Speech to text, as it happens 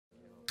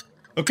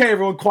Okay,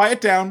 everyone, quiet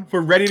down.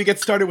 We're ready to get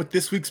started with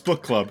this week's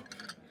book club.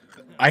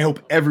 I hope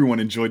everyone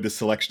enjoyed this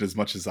selection as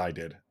much as I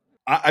did.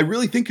 I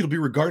really think it'll be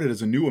regarded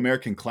as a new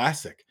American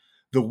classic.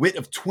 The wit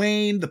of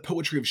Twain, the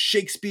poetry of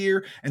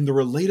Shakespeare, and the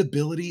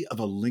relatability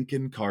of a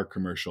Lincoln car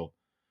commercial.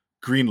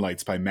 Green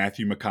Lights by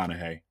Matthew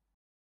McConaughey.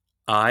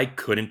 I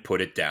couldn't put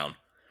it down.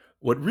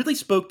 What really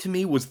spoke to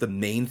me was the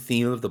main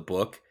theme of the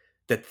book,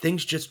 that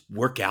things just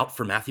work out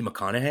for Matthew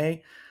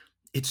McConaughey.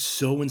 It's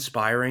so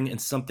inspiring and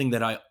something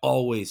that I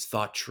always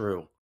thought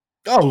true.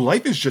 Oh,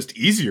 life is just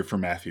easier for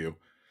Matthew.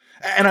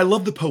 And I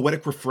love the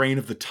poetic refrain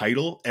of the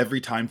title every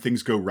time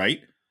things go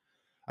right.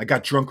 I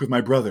got drunk with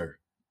my brother.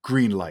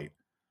 Green light.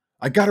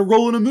 I got a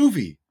role in a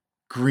movie.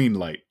 Green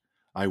light.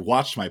 I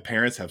watched my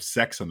parents have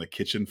sex on the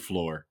kitchen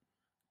floor.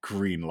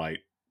 Green light.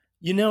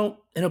 You know,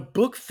 in a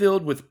book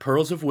filled with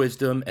pearls of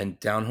wisdom and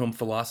down home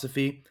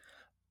philosophy,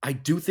 I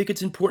do think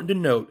it's important to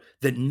note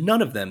that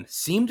none of them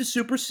seem to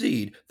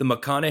supersede the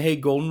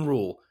McConaughey golden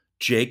rule,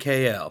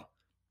 JKL.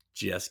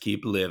 Just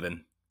keep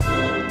living.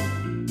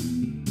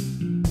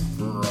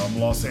 From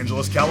Los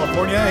Angeles,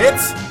 California,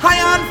 it's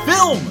High on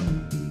Film!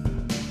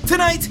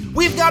 Tonight,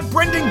 we've got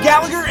Brendan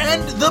Gallagher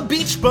and The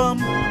Beach Bum.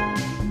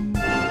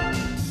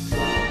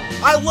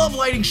 I love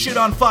lighting shit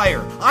on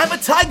fire. I'm a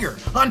tiger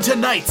on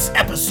tonight's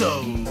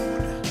episode.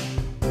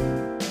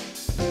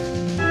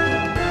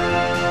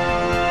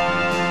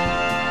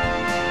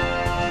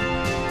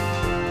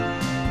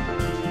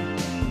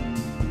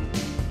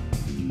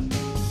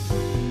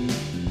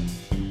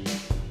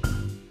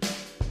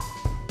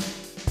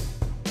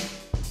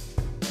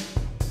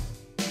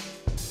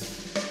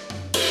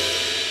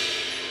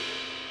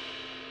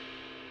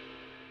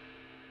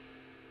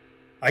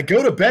 I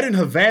go to bed in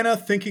Havana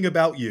thinking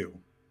about you.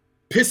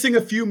 Pissing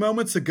a few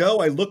moments ago,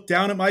 I looked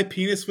down at my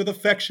penis with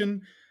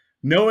affection.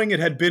 Knowing it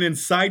had been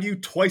inside you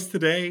twice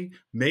today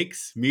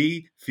makes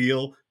me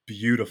feel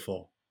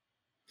beautiful.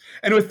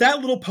 And with that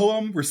little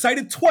poem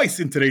recited twice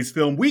in today's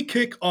film, we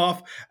kick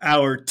off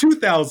our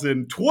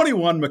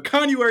 2021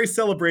 McConuary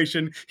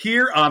celebration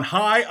here on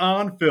High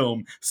on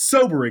Film,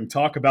 sobering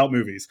talk about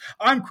movies.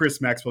 I'm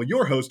Chris Maxwell,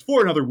 your host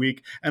for another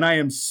week, and I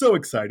am so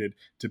excited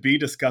to be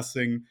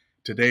discussing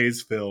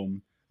today's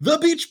film, The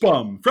Beach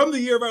Bum, from the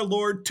year of our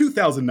Lord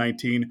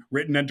 2019,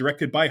 written and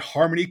directed by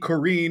Harmony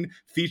Korine,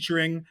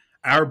 featuring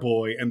our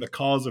boy and the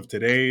cause of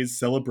today's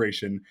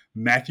celebration,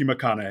 Matthew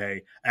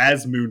McConaughey,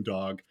 as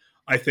Moondog.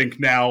 I think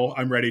now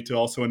I'm ready to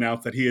also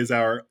announce that he is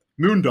our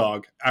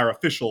Moondog, our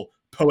official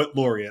poet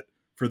laureate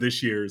for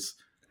this year's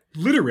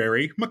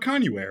literary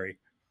McConuary.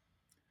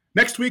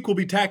 Next week, we'll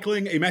be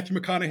tackling a Matthew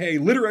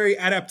McConaughey literary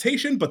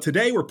adaptation, but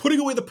today we're putting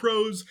away the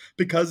prose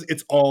because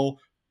it's all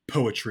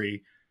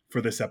poetry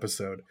for this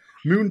episode.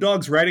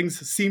 Moondog's writings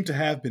seem to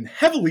have been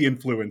heavily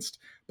influenced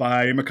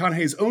by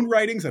McConaughey's own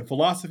writings and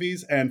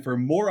philosophies, and for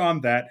more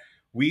on that,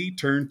 we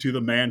turn to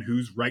the man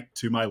who's right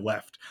to my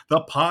left,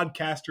 the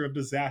podcaster of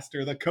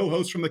disaster, the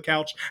co-host from the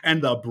couch,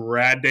 and the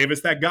Brad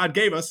Davis that God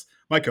gave us,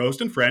 my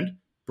co-host and friend,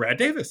 Brad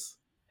Davis.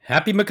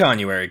 Happy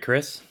McConuary,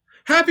 Chris.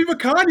 Happy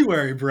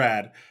McConuary,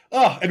 Brad.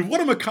 Oh, and what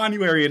a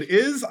McConuary it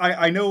is.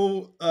 I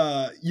know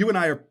you and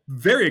I are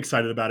very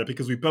excited about it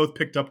because we both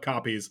picked up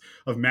copies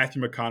of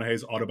Matthew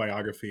McConaughey's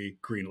autobiography,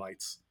 Green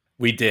Lights.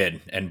 We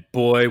did, and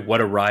boy,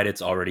 what a ride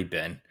it's already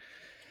been.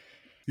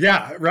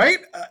 Yeah, right?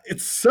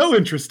 It's so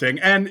interesting,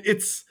 and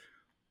it's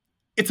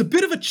a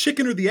bit of a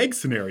chicken or the egg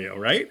scenario,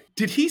 right?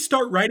 Did he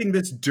start writing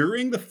this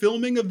during the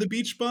filming of The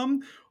Beach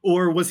Bum,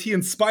 or was he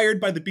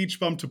inspired by The Beach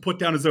Bum to put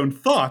down his own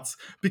thoughts?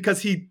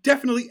 Because he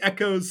definitely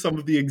echoes some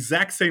of the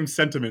exact same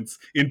sentiments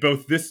in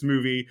both this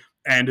movie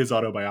and his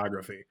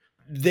autobiography.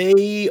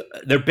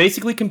 They're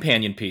basically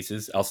companion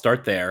pieces. I'll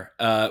start there.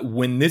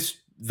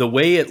 The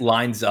way it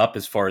lines up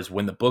as far as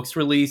when the book's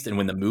released and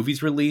when the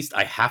movie's released,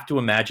 I have to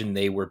imagine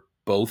they were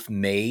both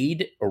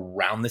made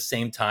around the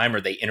same time,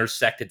 or they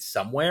intersected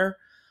somewhere.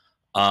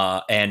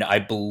 And I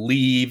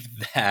believe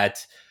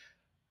that,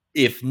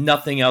 if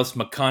nothing else,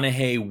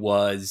 McConaughey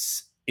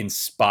was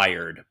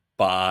inspired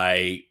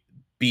by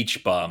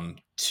Beach Bum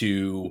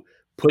to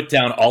put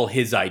down all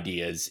his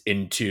ideas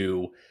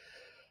into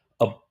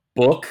a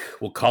book.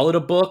 We'll call it a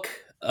book,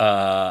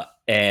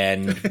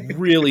 and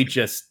really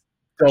just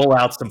dole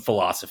out some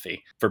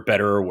philosophy, for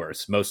better or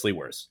worse, mostly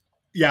worse.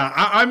 Yeah,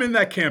 I'm in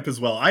that camp as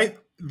well.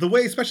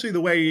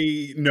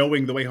 Especially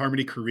knowing the way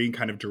Harmony Korine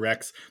kind of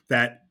directs,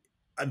 that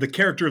the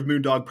character of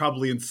Moondog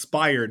probably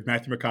inspired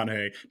Matthew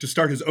McConaughey to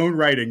start his own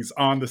writings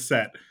on the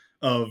set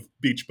of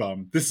Beach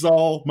Bum. This is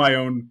all my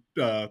own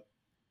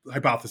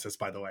hypothesis,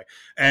 by the way.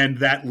 And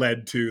that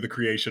led to the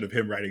creation of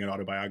him writing an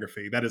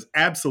autobiography. That is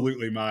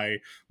absolutely my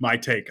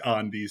take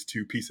on these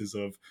two pieces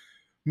of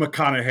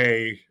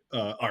McConaughey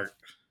art.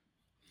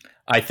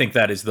 I think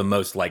that is the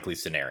most likely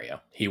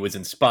scenario. He was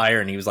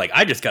inspired and he was like,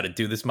 I just got to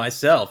do this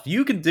myself.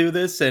 You can do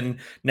this. And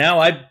now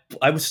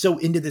I was so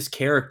into this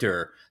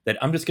character that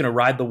I'm just going to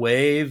ride the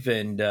wave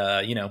and,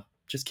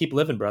 just keep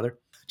living, brother.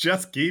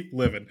 Just keep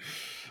living.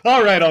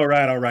 All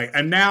right.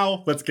 And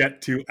now let's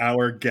get to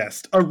our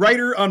guest, a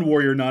writer on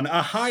Warrior Nun,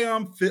 a high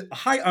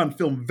on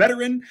film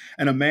veteran,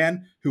 and a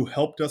man who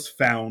helped us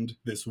found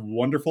this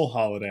wonderful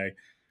holiday,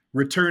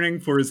 returning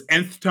for his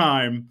nth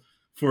time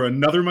for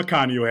another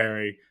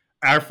McConuary,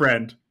 our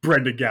friend,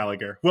 Brendan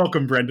Gallagher.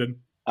 Welcome, Brendan.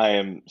 I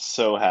am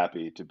so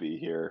happy to be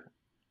here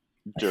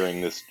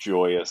during this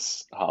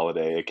joyous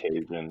holiday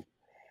occasion.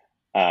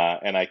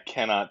 And I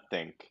cannot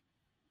think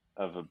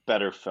of a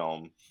better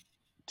film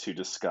to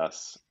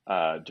discuss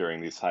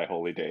during these high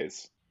holy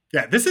days.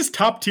 Yeah, this is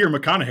top tier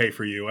McConaughey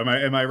for you.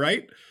 Am I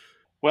right?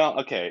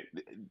 Well, okay,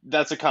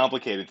 that's a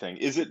complicated thing.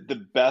 Is it the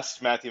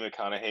best Matthew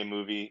McConaughey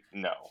movie?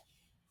 No.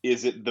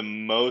 Is it the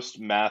most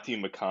Matthew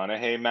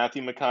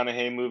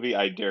McConaughey movie?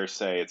 I dare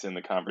say it's in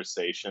the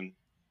conversation.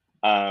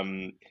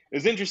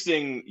 It's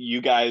interesting,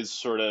 you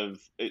guys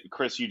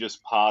Chris, you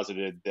just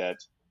posited that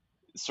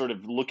sort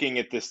of looking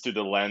at this through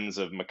the lens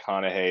of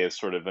McConaughey as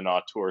sort of an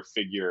auteur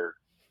figure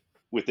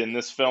within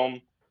this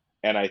film.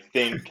 And I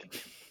think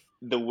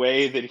the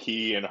way that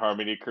he and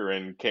Harmony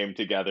Korine came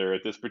together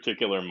at this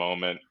particular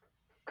moment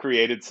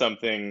created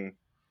something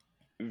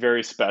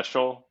very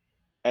special.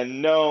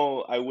 And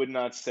no, I would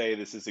not say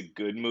this is a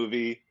good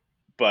movie,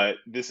 but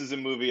this is a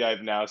movie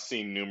I've now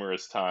seen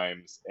numerous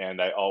times,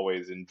 and I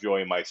always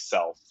enjoy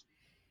myself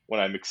when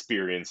I'm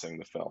experiencing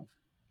the film.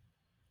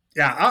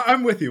 Yeah,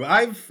 I'm with you.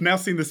 I've now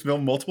seen this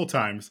film multiple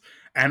times,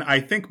 and I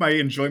think my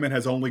enjoyment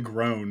has only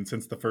grown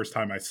since the first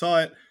time I saw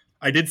it.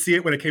 I did see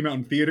it when it came out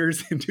in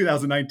theaters in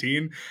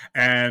 2019,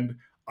 and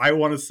I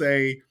want to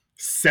say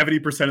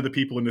 70% of the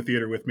people in the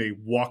theater with me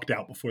walked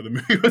out before the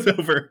movie was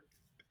over.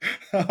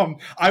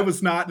 I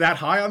was not that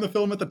high on the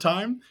film at the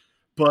time,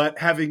 but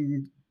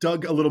having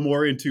dug a little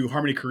more into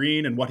Harmony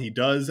Korine and what he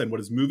does and what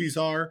his movies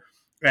are,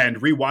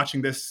 and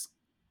rewatching this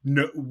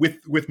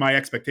with my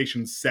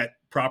expectations set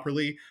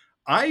properly,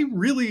 I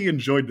really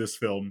enjoyed this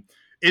film.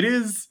 It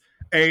is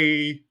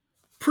a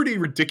pretty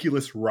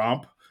ridiculous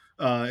romp,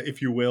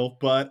 if you will,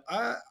 but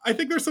I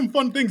think there's some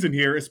fun things in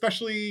here,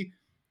 especially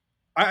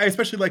I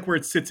especially like where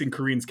it sits in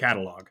Korine's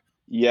catalog.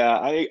 Yeah,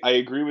 I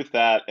agree with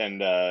that.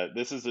 And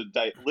this is a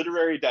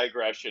literary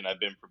digression I've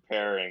been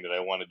preparing that I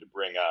wanted to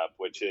bring up,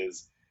 which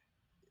is,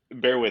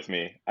 bear with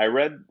me. I've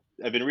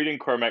been reading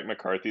Cormac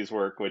McCarthy's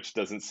work, which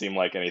doesn't seem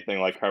like anything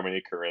like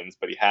Harmony Korine's,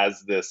 but he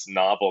has this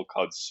novel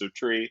called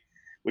Sutri,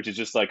 which is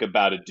just like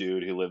about a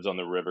dude who lives on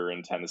the river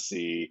in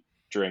Tennessee,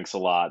 drinks a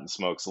lot and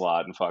smokes a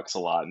lot and fucks a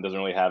lot and doesn't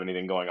really have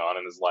anything going on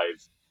in his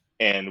life.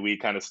 And we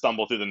kind of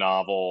stumble through the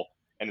novel,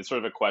 and it's sort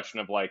of a question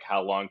of like,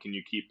 how long can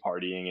you keep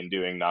partying and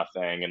doing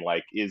nothing? And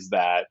like, is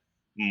that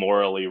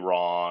morally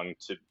wrong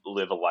to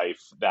live a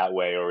life that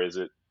way? Or is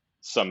it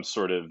some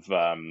sort of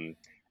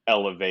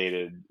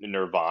elevated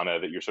nirvana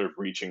that you're sort of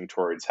reaching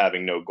towards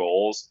having no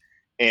goals?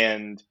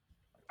 And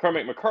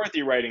Cormac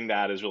McCarthy writing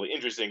that is really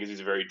interesting because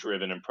he's a very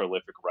driven and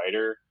prolific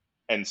writer.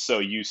 And so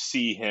you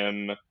see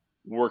him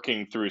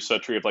working through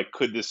Sutri of like,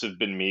 could this have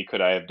been me?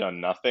 Could I have done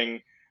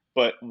nothing?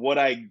 But what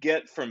I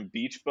get from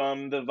Beach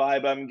Bum, the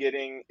vibe I'm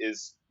getting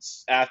is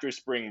after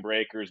Spring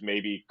Breakers,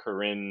 maybe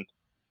Korine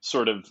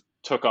sort of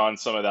took on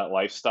some of that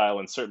lifestyle,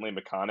 and certainly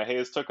McConaughey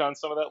has took on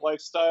some of that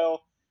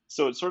lifestyle.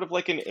 So it's sort of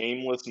like an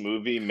aimless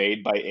movie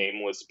made by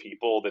aimless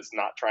people that's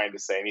not trying to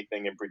say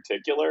anything in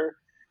particular.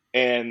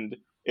 And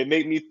it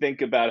made me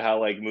think about how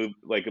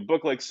like a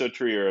book like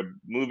Sutri or a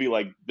movie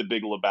like The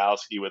Big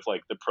Lebowski with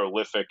like the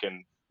prolific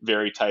and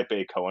very type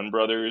A Coen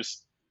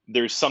brothers,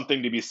 there's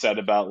something to be said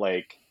about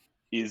like,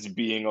 is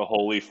being a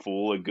holy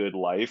fool a good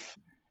life?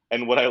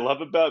 And what I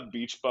love about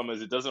Beach Bum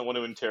is it doesn't want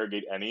to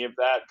interrogate any of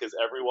that, because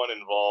everyone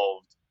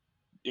involved,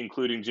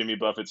 including Jimmy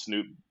Buffett,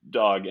 Snoop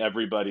Dogg,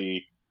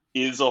 everybody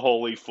is a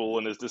holy fool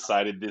and has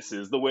decided this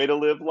is the way to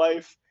live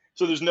life.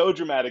 So there's no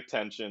dramatic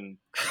tension.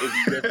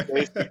 It's just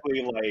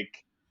basically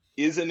like,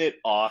 isn't it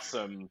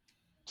awesome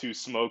to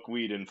smoke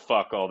weed and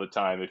fuck all the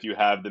time if you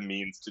have the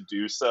means to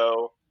do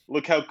so?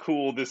 Look how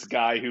cool this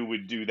guy who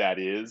would do that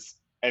is.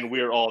 And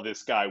we're all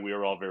this guy.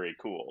 We're all very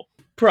cool.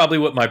 Probably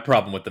what my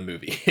problem with the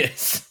movie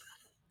is.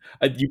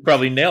 You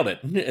probably nailed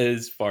it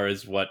as far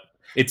as what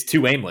it's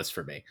too aimless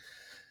for me.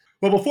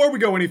 Well, before we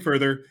go any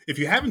further, if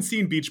you haven't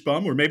seen Beach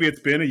Bum, or maybe it's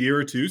been a year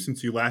or two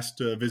since you last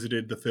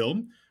visited the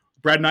film,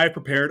 Brad and I have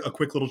prepared a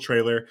quick little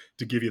trailer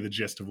to give you the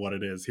gist of what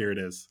it is. Here it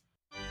is.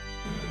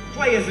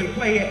 Players and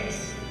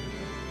playettes,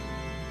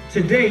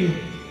 today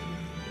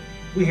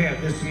we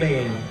have this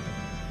man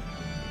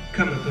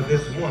coming for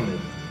this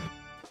woman.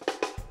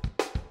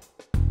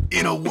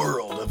 In a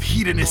world of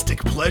hedonistic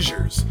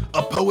pleasures,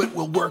 a poet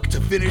will work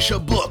to finish a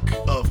book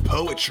of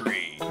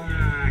poetry.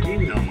 You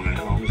know my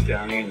home's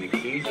down here in the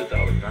Keys with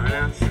all the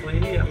burnouts,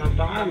 sweetie. I'm a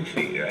bottom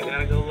feeder. I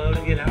gotta go low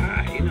to get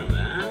high. You know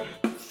that.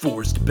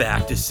 Forced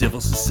back to civil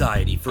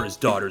society for his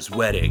daughter's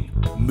wedding,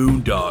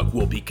 Moondog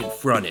will be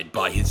confronted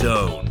by his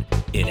own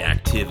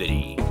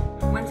inactivity.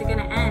 When's it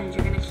gonna end?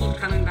 You're gonna keep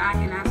coming back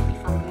and ask me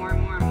for more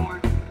and more and more.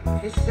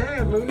 It's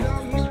sad,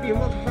 Moondog used to be a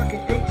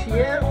motherfucking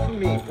ATM for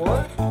me,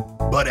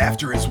 boy. But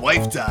after his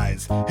wife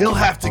dies, he'll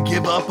have to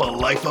give up a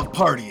life of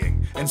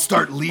partying and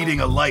start leading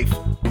a life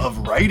of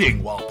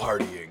writing while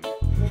partying.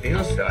 You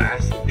don't sell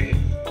acid, dude?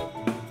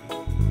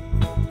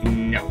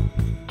 No.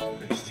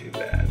 That's too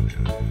bad.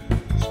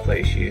 This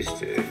place used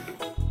to.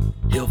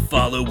 He'll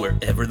follow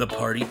wherever the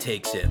party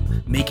takes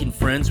him, making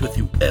friends with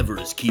whoever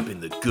is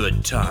keeping the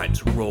good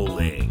times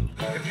rolling.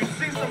 If you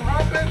see some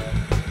hopping,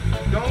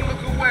 don't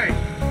look away.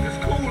 It's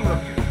cool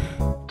looking.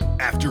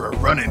 After a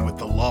run-in with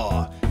the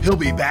law, he'll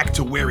be back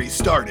to where he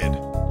started,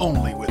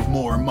 only with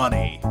more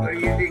money. What do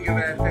you think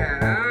about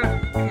that, huh?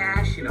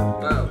 Cash in a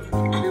boat.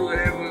 We can do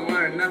whatever we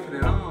want or nothing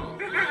at all.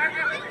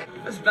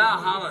 Let's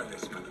Valhalla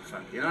this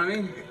motherfucker, you know what I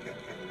mean?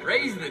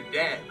 Raise the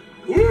dead.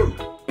 Woo!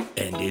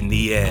 And in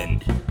the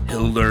end,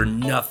 he'll learn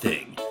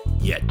nothing,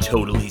 yet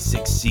totally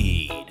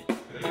succeed.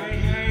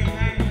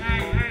 Hey.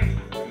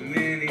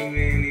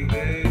 Many,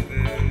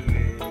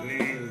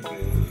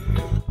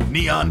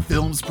 Neon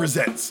Films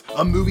presents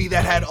a movie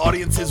that had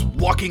audiences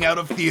walking out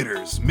of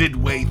theaters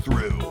midway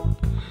through.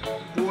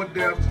 4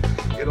 deaths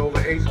in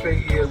over 8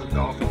 straight years of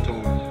dolphin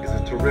touring is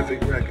a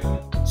terrific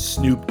record.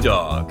 Snoop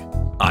Dogg,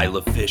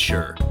 Isla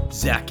Fisher,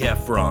 Zac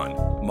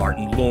Efron,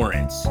 Martin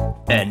Lawrence,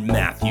 and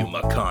Matthew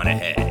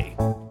McConaughey.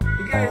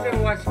 You guys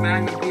ever watch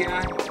Magnum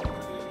P.I.?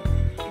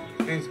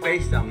 It's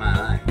based on my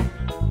life.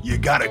 You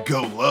gotta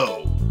go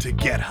low to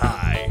get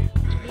high.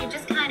 You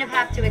just kind of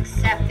have to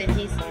accept that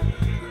he's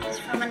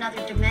from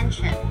another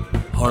dimension.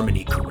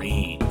 Harmony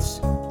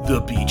Korine's The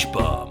Beach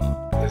Bum.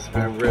 It's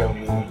been real,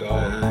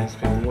 Moondog. It's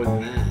been more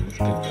than that. It's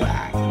been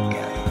black.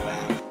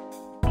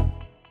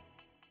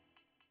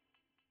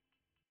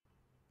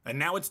 And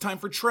now it's time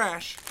for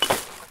Trash.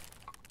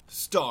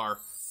 Star.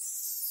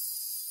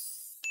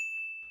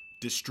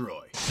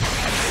 Destroy.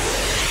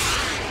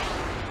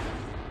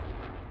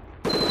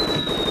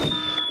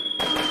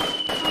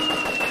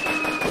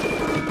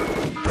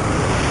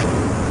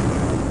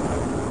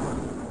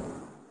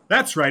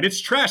 That's right, it's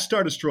Trash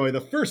Star Destroy,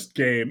 the first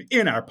game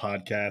in our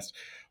podcast.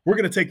 We're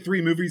going to take 3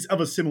 movies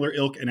of a similar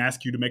ilk and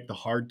ask you to make the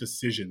hard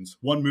decisions.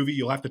 1 movie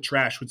you'll have to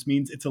trash, which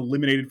means it's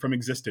eliminated from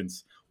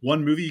existence.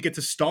 1 movie you get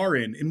to star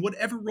in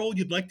whatever role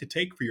you'd like to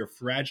take for your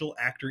fragile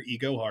actor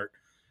ego heart.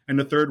 And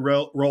the third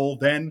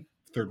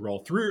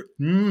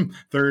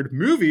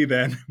movie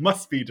then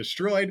must be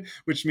destroyed,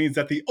 which means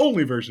that the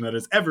only version that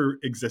has ever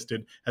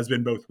existed has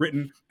been both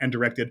written and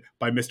directed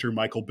by Mr.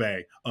 Michael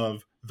Bay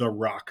of The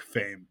Rock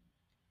fame.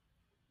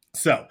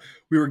 So,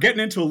 we were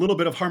getting into a little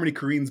bit of Harmony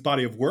Korine's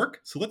body of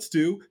work, so let's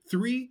do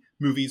 3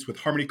 movies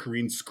with Harmony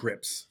Korine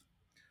scripts.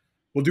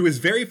 We'll do his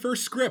very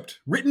first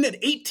script, written at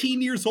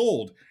 18 years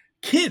old,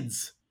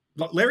 Kids,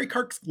 Larry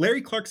Clark's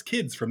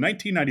Kids from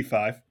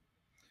 1995.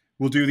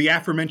 We'll do the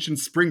aforementioned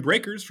Spring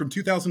Breakers from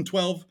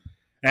 2012,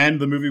 and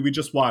the movie we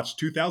just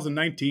watched,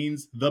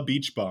 2019's The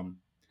Beach Bum.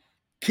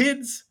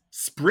 Kids,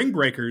 Spring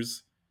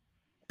Breakers,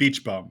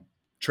 Beach Bum.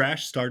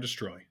 Trash, Star,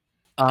 Destroy.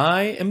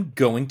 I am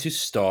going to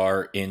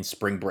star in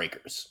Spring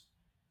Breakers.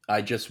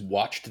 I just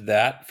watched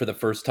that for the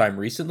first time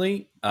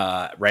recently,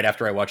 right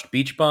after I watched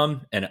Beach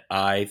Bum, and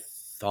I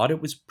thought it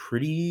was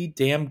pretty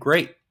damn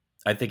great.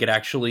 I think it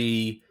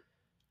actually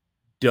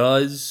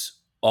does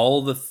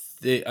all the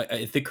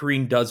I think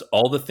Korine does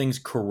all the things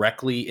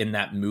correctly in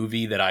that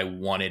movie that I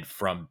wanted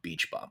from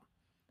Beach Bum.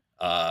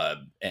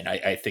 And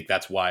I think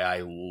that's why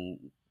I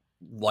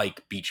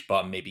like Beach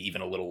Bum maybe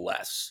even a little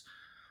less.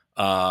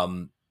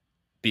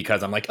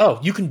 Because I'm like, oh,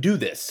 you can do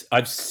this.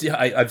 I've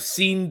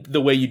seen the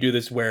way you do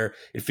this where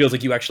it feels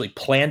like you actually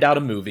planned out a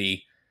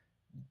movie,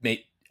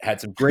 had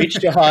some great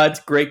shots,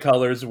 great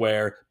colors,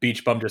 where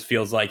Beach Bum just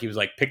feels like he was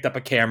like, picked up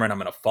a camera and I'm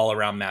going to fall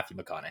around Matthew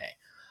McConaughey.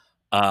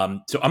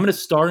 So I'm going to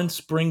star in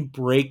Spring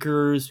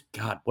Breakers.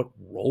 God, what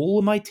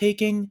role am I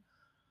taking?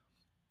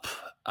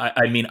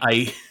 I mean,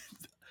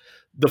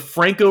 the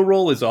Franco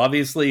role is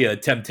obviously a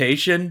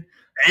temptation.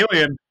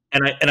 Alien.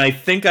 And I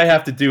think I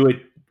have to do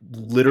it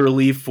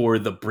literally for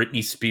the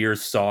Britney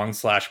Spears song /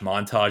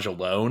 montage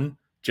alone,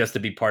 just to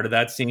be part of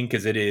that scene,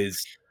 because it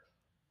is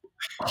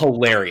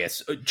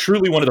hilarious.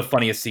 Truly one of the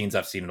funniest scenes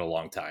I've seen in a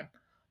long time.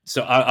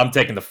 So I'm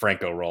taking the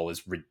Franco role,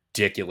 as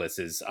ridiculous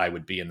as I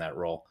would be in that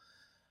role.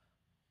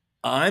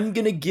 I'm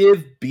going to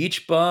give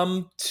Beach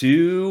Bum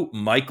to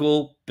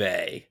Michael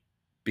Bay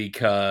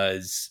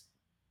because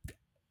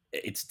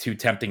it's too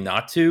tempting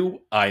not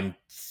to. I'm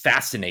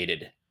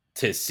fascinated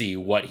to see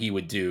what he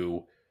would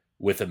do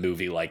with a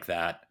movie like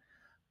that.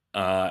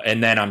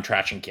 And then I'm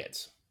trashing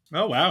Kids.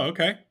 Oh, wow.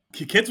 Okay.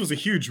 Kids was a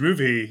huge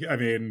movie. I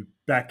mean,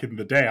 back in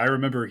the day, I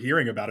remember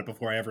hearing about it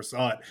before I ever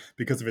saw it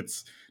because of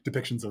its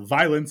depictions of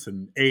violence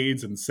and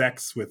AIDS and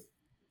sex with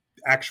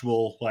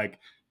actual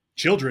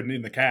children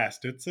in the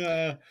cast. It's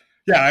I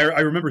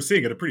remember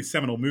seeing it. A pretty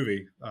seminal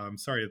movie.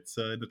 Sorry, it's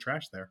in the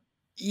trash there.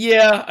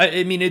 Yeah,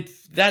 I mean,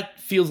 that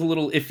feels a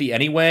little iffy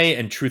anyway.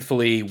 And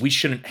truthfully, we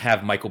shouldn't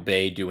have Michael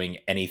Bay doing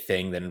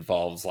anything that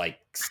involves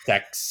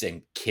sex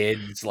and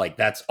kids.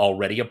 That's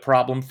already a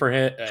problem for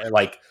him.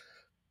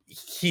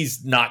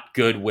 He's not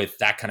good with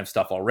that kind of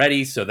stuff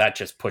already. So that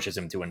just pushes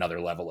him to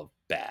another level of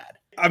bad.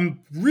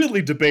 I'm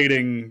really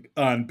debating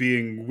on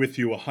being with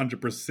you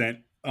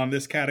 100% on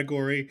this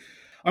category.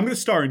 I'm going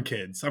to star in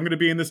kids. I'm going to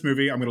be in this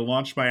movie. I'm going to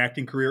launch my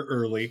acting career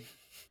early.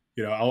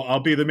 You know, I'll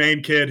be the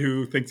main kid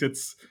who thinks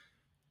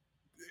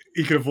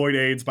he can avoid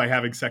AIDS by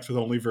having sex with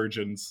only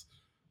virgins.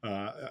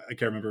 I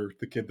can't remember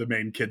the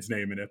main kid's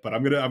name in it, but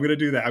I'm gonna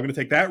do that. I'm gonna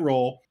take that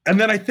role, and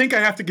then I think I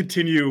have to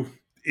continue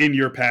in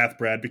your path,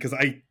 Brad, because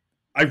I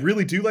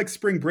really do like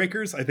Spring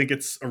Breakers. I think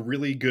it's a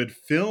really good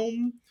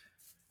film,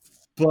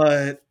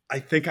 but I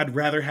think I'd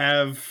rather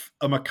have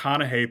a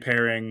McConaughey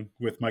pairing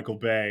with Michael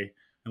Bay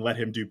and let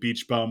him do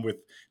Beach Bum with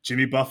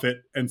Jimmy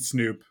Buffett and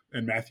Snoop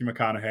and Matthew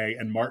McConaughey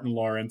and Martin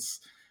Lawrence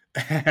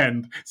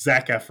and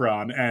Zac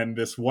Efron and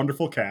this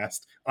wonderful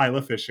cast,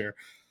 Isla Fisher,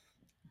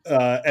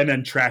 and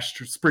then trash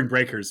Spring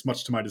Breakers,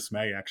 much to my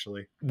dismay,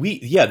 actually.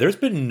 There's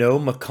been no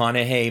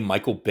McConaughey,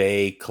 Michael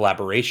Bay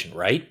collaboration,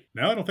 right?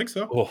 No, I don't think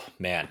so. Oh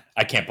man,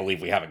 I can't believe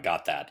we haven't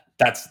got that.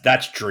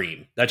 That's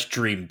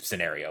dream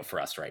scenario for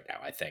us right now,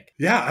 I think.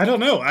 Yeah, I don't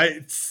know.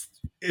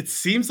 It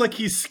seems like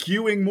he's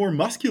skewing more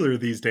muscular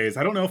these days.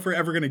 I don't know if we're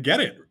ever going to get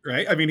it,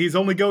 right? I mean, he's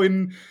only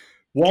going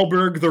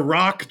Wahlberg, The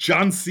Rock,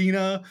 John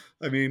Cena.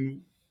 I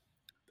mean,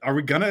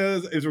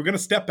 is we gonna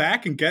step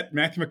back and get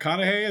Matthew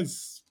McConaughey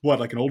as what,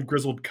 like an old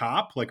grizzled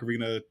cop? Like, are we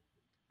gonna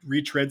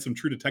retread some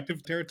True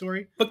Detective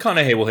territory?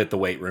 McConaughey will hit the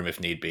weight room if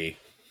need be.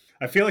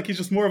 I feel like he's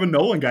just more of a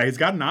Nolan guy. He's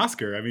got an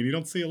Oscar. I mean, you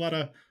don't see a lot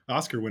of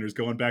Oscar winners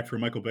going back for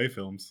Michael Bay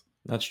films.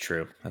 That's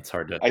true. That's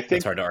hard to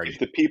argue. If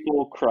the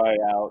people cry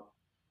out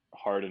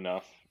hard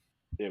enough,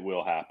 it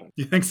will happen.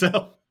 You think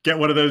so? Get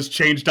one of those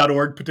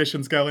change.org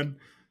petitions going?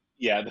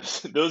 Yeah,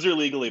 those are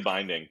legally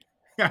binding.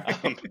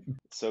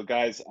 So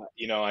guys,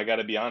 I got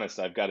to be honest,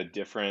 I've got a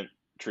different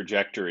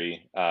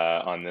trajectory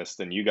on this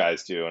than you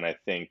guys do. And I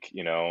think,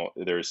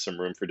 there's some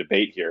room for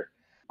debate here.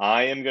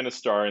 I am going to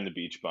star in The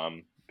Beach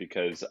Bum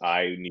because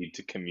I need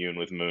to commune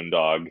with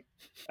Moondog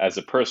as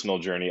a personal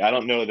journey. I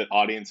don't know that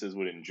audiences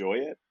would enjoy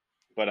it,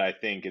 but I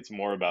think it's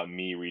more about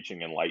me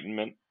reaching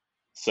enlightenment.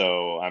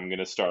 So I'm going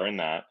to star in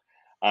that.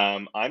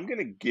 I'm going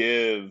to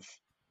give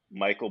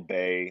Michael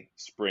Bay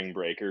Spring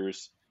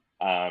Breakers.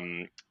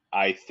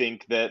 I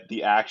think that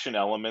the action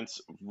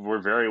elements were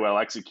very well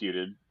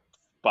executed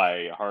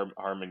by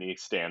Harmony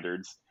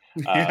standards,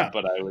 but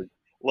I would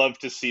love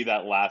to see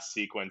that last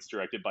sequence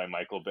directed by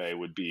Michael Bay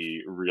would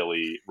be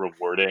really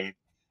rewarding.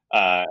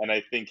 And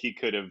I think he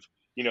could have,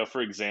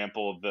 for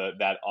example,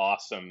 that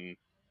awesome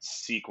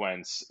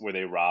sequence where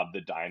they rob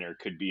the diner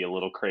could be a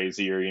little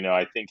crazier.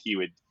 I think he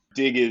would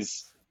dig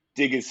his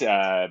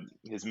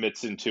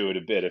mitts into it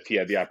a bit if he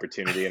had the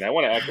opportunity. And I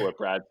want to echo what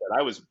Brad said.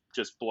 I was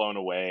just blown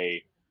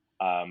away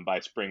by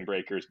Spring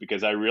Breakers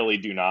because I really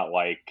do not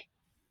like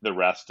the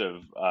rest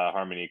of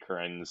Harmony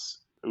Korine's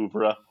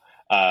oeuvre.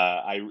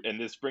 And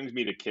this brings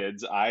me to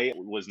Kids. I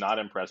was not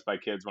impressed by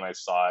Kids when I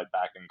saw it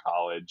back in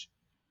college.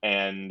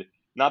 And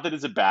not that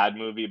it's a bad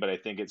movie, but I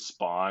think it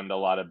spawned a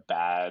lot of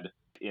bad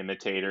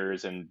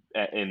imitators and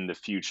in the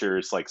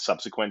futures, like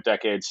subsequent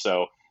decades.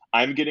 So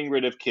I'm getting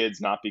rid of Kids,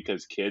 not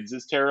because Kids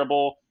is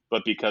terrible,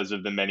 but because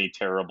of the many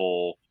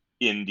terrible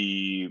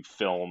indie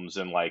films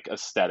and like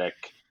aesthetic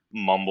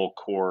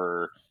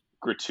mumblecore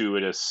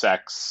gratuitous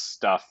sex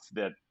stuff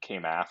that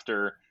came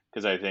after,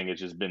 because I think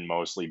it's just been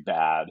mostly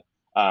bad.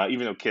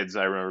 Even though Kids,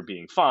 I remember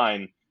being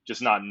fine,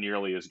 just not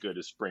nearly as good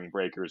as Spring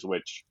Breakers,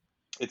 which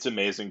it's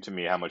amazing to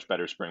me how much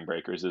better Spring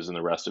Breakers is than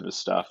the rest of his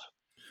stuff.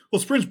 Well,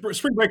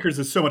 Spring Breakers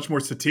is so much more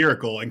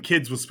satirical, and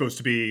Kids was supposed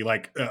to be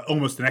like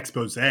almost an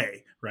expose,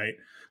 right?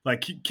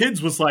 Like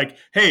Kids was like,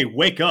 hey,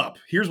 wake up.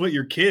 Here's what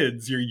your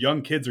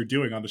young kids are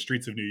doing on the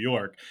streets of New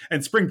York.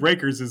 And Spring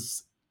Breakers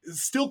is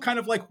still kind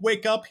of like,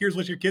 wake up, here's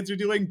what your kids are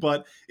doing,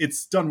 but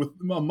it's done with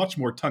a much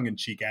more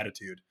tongue-in-cheek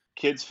attitude.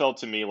 Kids felt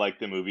to me like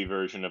the movie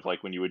version of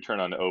like when you would turn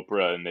on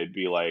Oprah and they'd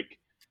be like,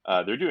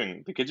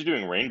 the kids are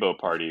doing rainbow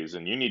parties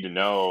and you need to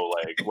know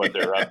like what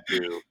they're up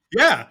to.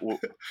 Yeah.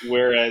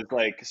 Whereas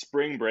like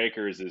Spring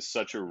Breakers is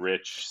such a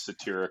rich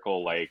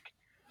satirical, like,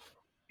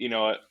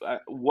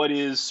 what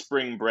is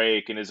spring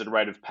break and is it a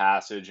rite of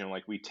passage? And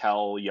like we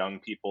tell young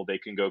people they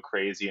can go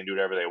crazy and do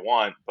whatever they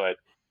want, but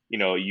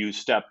you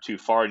step too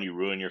far and you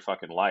ruin your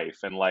fucking life.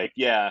 And like,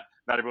 yeah,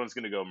 not everyone's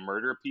going to go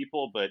murder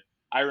people, but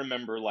I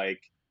remember like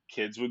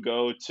kids would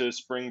go to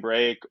spring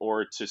break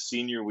or to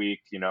senior week,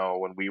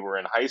 when we were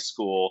in high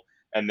school,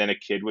 and then a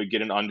kid would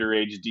get an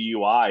underage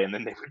DUI and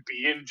then they would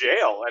be in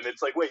jail. And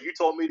it's like, wait, you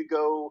told me to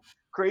go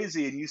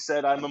crazy and you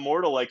said I'm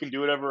immortal, I can do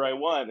whatever I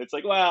want. It's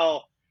like,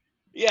 well,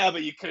 yeah,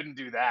 but you couldn't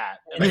do that.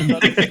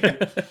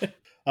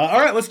 All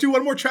right, let's do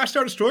one more Trash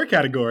Star Destroyer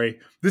category.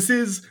 This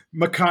is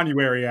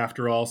McConuary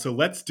after all, so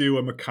let's do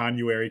a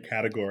McConuary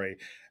category.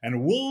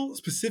 And we'll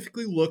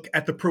specifically look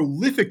at the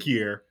prolific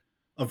year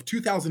of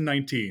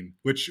 2019,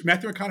 which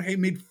Matthew McConaughey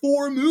made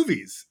 4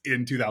 movies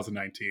in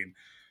 2019.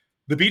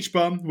 The Beach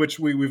Bum, which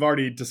we've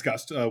already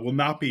discussed, will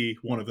not be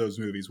one of those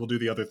movies. We'll do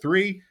the other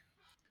 3.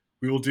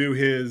 We will do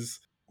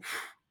his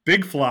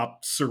big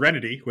flop,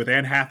 Serenity, with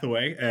Anne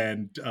Hathaway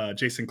and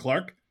Jason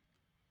Clarke.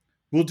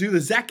 We'll do the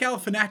Zach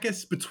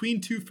Galifianakis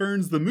Between Two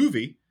Ferns, the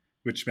movie,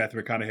 which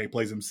Matthew McConaughey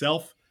plays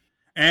himself.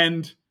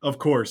 And, of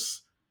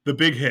course, the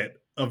big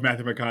hit of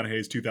Matthew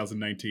McConaughey's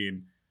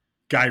 2019,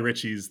 Guy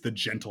Ritchie's The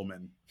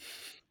Gentleman.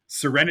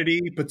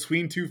 Serenity,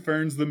 Between Two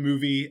Ferns, the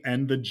movie,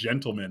 and The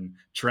Gentleman.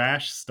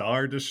 Trash,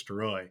 star,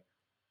 destroy.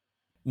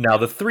 Now,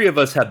 the three of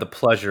us had the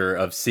pleasure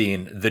of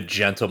seeing The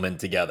Gentleman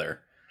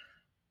together.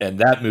 And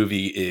that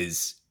movie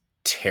is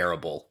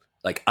terrible.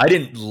 Like,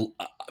 I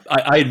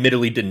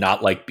admittedly did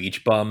not like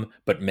Beach Bum,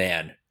 but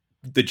man,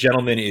 The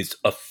Gentleman is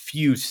a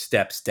few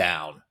steps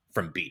down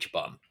from Beach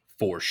Bum,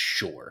 for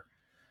sure.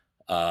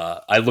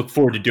 I look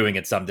forward to doing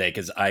it someday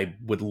because I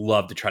would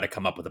love to try to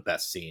come up with a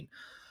best scene.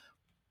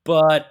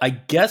 But I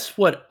guess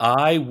what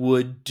I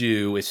would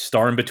do is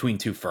star in Between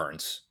Two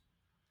Ferns.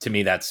 To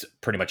me, that's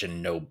pretty much a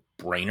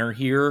no-brainer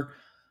here.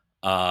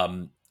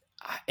 And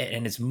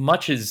as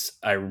much as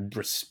I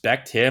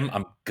respect him,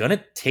 I'm going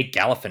to take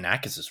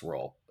Galifianakis'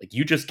 role. Like,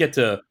 you just get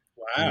to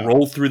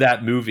roll through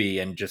that movie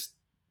and just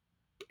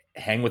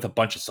hang with a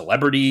bunch of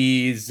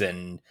celebrities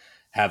and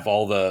have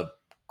all the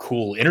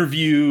cool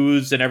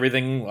interviews and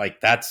everything.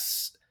 Like,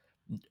 that's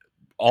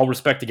all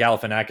respect to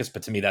Galifianakis,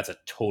 but to me, that's a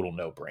total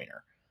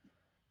no-brainer.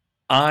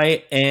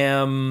 I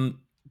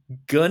am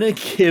going to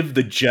give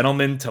The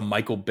Gentleman to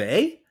Michael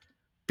Bay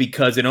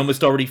because it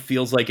almost already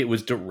feels like it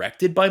was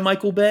directed by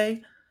Michael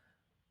Bay.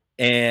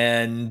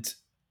 And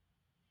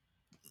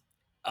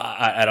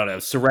I don't know.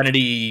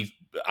 Serenity,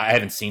 I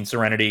haven't seen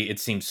Serenity. It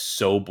seems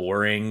so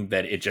boring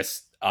that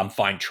I'm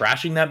fine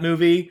trashing that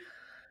movie.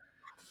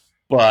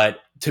 But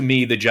to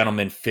me, The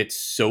Gentleman fits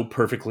so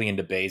perfectly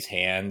into Bay's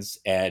hands.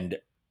 And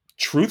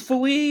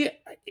truthfully,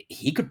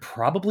 he could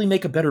probably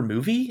make a better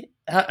movie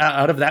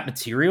out of that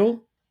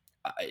material,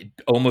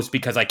 almost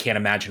because I can't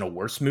imagine a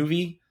worse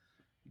movie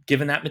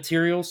given that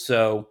material.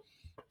 So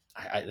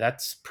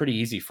that's pretty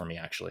easy for me,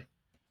 actually.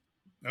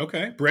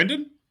 Okay.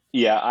 Brendan?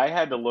 Yeah, I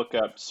had to look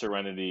up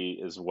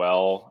Serenity as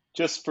well.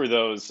 Just for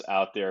those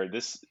out there,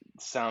 this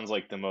sounds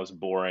like the most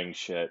boring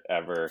shit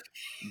ever.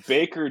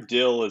 Baker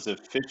Dill is a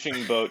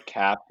fishing boat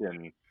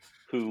captain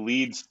who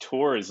leads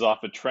tours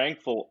off a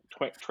tranquil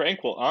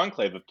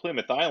enclave of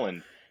Plymouth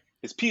Island.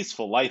 His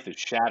peaceful life is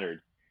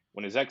shattered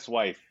when his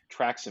ex-wife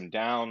tracks him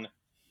down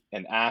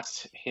and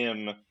asks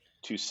him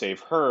to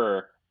save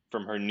her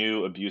from her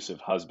new abusive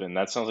husband.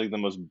 That sounds like the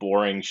most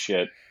boring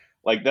shit.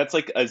 Like, that's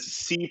like a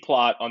C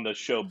plot on the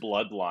show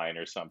Bloodline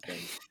or something.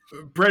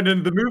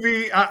 Brendan, the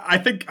movie, I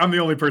think I'm the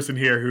only person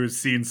here who's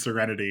seen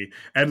Serenity.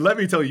 And let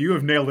me tell you, you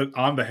have nailed it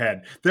on the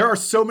head. There are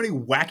so many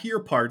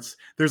wackier parts.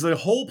 There's a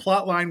whole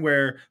plot line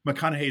where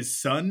McConaughey's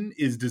son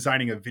is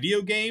designing a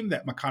video game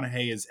that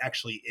McConaughey is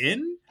actually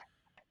in.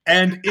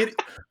 And it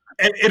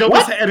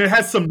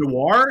has some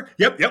noir.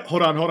 Yep.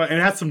 Hold on. And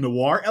it has some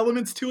noir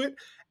elements to it.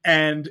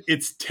 And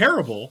it's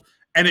terrible.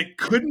 And it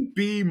couldn't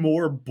be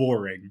more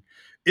boring.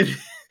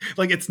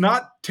 It's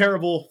not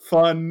terrible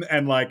fun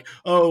and like,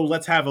 oh,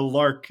 let's have a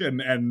lark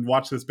and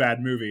watch this bad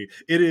movie.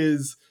 It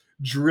is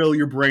drill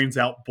your brains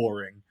out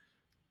boring.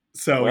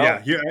 So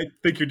I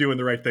think you're doing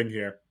the right thing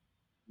here.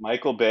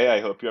 Michael Bay, I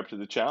hope you're up to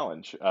the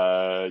challenge.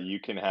 You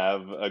can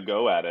have a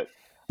go at it.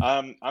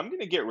 I'm going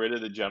to get rid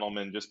of The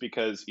Gentleman just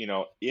because,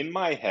 in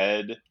my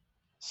head,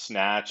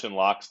 Snatch and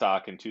Lock,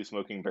 Stock, and Two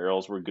Smoking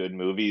Barrels were good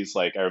movies.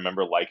 Like, I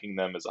remember liking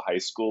them as a high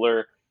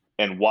schooler,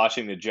 and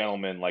watching The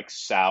Gentleman like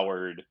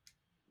soured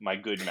my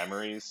good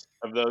memories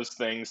of those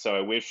things. So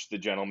I wish The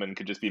Gentleman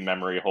could just be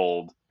memory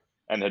hold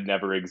and had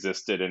never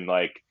existed, and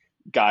like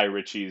Guy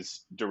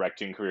Ritchie's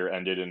directing career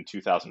ended in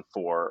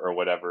 2004 or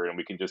whatever, and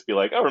we can just be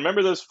like, oh,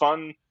 remember those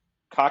fun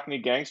Cockney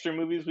gangster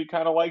movies we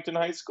kind of liked in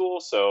high school?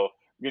 So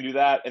we're gonna do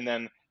that. And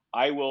then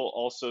I will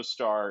also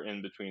star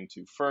in Between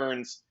Two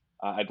Ferns.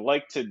 I'd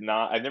like to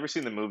I've never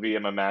seen the movie.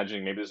 I'm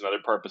imagining maybe there's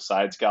another part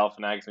besides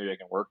Galifianakis. Maybe I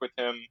can work with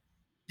him.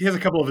 He has a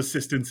couple of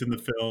assistants in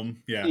the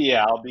film. Yeah.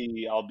 Yeah, I'll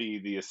be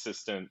the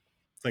assistant.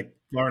 It's like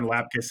Lauren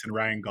Lapkus and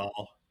Ryan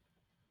Gall.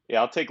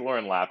 Yeah, I'll take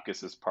Lauren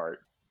Lapkus' part.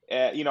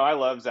 I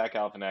love Zach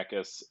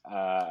Galifianakis.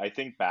 I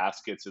think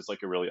Baskets is like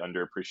a really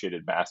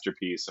underappreciated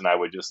masterpiece, and I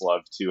would just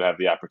love to have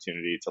the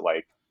opportunity to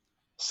like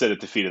sit at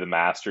the feet of the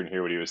master and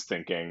hear what he was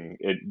thinking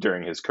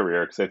during his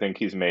career, because I think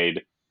he's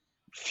made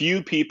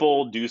few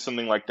people do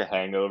something like The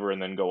Hangover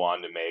and then go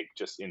on to make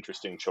just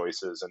interesting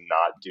choices and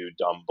not do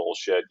dumb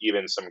bullshit.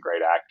 Even some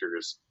great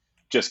actors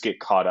just get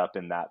caught up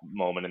in that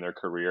moment in their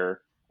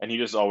career. And he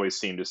just always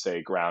seemed to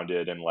stay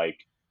grounded and like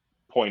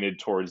pointed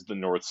towards the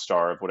North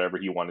Star of whatever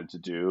he wanted to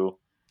do.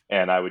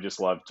 And I would just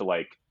love to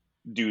like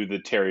do the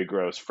Terry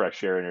Gross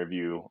fresh air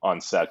interview on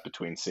set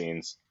between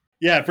scenes.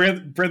 Yeah,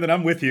 Brendan,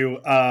 I'm with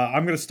you.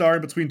 I'm going to star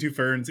in Between Two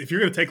Ferns. If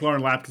you're going to take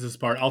Lauren Lapkus'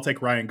 part, I'll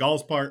take Ryan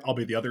Gall's part. I'll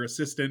be the other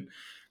assistant.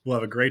 We'll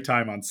have a great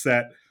time on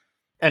set.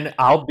 And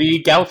I'll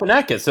be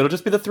Galifianakis. So it'll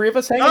just be the three of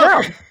us hanging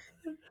out.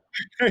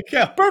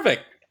 Yeah,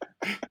 perfect.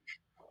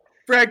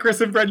 Brad,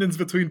 Chris, and Brendan's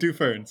Between Two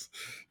Ferns.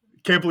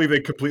 Can't believe they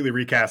completely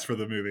recast for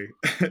the movie.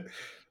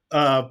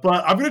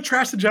 But I'm going to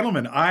trash The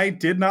Gentleman. I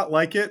did not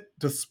like it,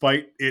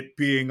 despite it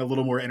being a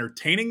little more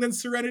entertaining than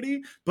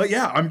Serenity. But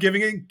yeah, I'm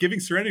giving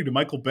Serenity to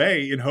Michael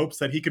Bay in hopes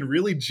that he can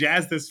really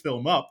jazz this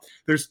film up.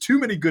 There's too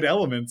many good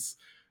elements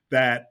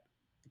that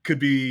could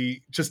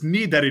be just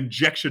need that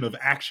injection of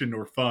action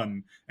or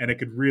fun, and it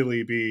could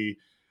really be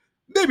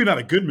maybe not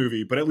a good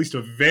movie, but at least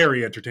a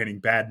very entertaining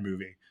bad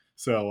movie.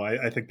 So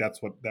I think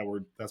that's what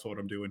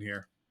I'm doing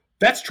here.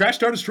 That's Trash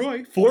Star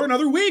Destroy for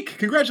another week.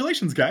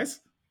 Congratulations,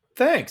 guys.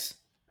 Thanks.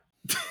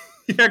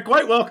 Yeah,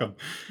 quite welcome.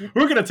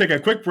 We're going to take a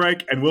quick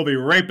break, and we'll be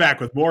right back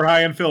with more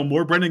High End Film,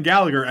 more Brendan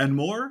Gallagher, and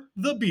more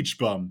The Beach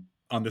Bum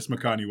on this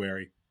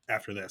McConuary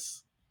after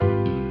this.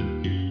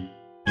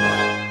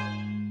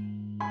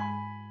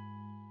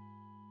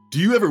 Do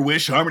you ever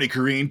wish Harmony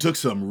Korine took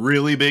some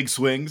really big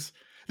swings?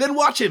 Then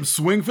watch him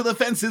swing for the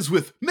fences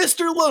with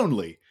Mr.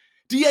 Lonely.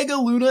 Diego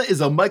Luna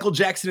is a Michael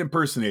Jackson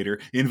impersonator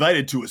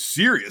invited to a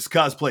serious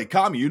cosplay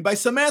commune by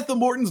Samantha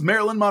Morton's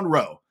Marilyn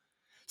Monroe.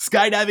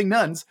 Skydiving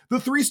nuns, the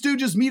Three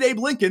Stooges meet Abe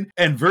Lincoln,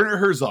 and Werner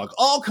Herzog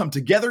all come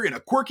together in a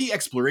quirky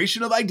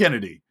exploration of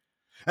identity.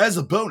 As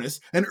a bonus,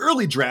 an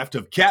early draft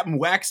of Captain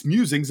Wax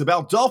musings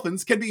about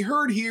dolphins can be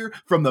heard here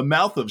from the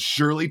mouth of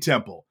Shirley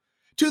Temple.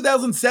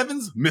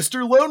 2007's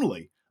Mr.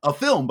 Lonely, a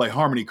film by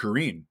Harmony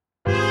Korine.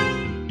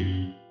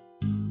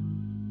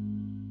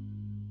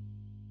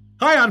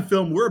 Hi on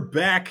Film, we're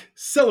back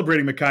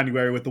celebrating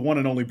McConuary with the one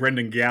and only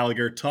Brendan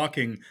Gallagher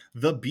talking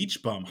The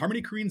Beach Bum,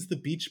 Harmony Korine's The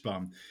Beach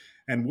Bum.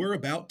 And we're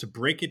about to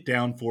break it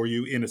down for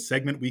you in a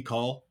segment we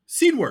call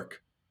Scene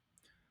Work.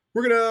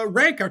 We're going to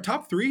rank our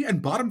top 3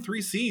 and bottom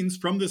 3 scenes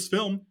from this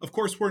film. Of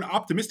course, we're an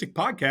optimistic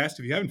podcast,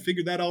 if you haven't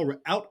figured that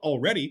out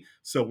already.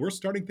 So we're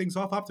starting things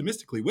off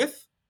optimistically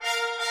with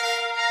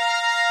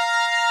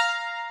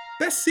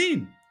Best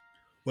Scene.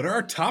 What are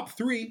our top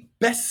 3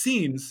 best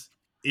scenes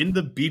in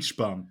The Beach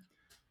Bum?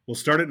 We'll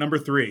start at number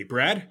 3.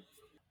 Brad?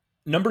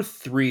 Number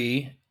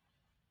 3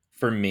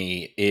 for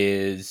me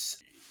is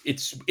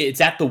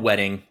it's at the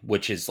wedding,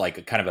 which is like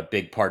a kind of a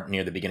big part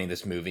near the beginning of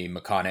this movie.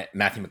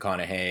 Matthew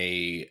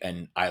McConaughey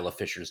and Isla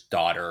Fisher's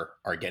daughter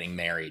are getting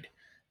married,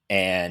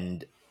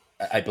 and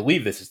I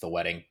believe this is the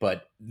wedding.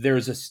 But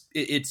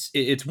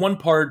it's one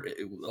part.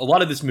 A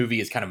lot of this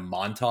movie is kind of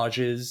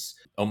montages,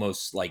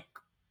 almost like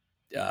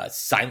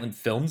silent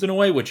films in a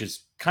way, which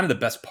is kind of the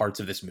best parts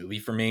of this movie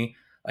for me.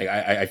 Like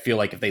I feel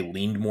like if they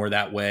leaned more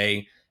that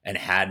way and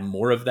had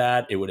more of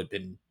that, it would have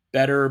been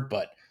better.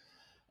 But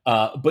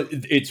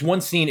it's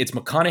one scene. It's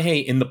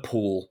McConaughey in the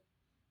pool.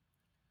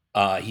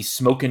 He's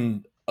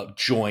smoking a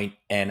joint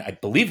and I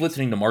believe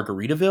listening to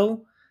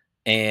Margaritaville.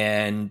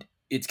 And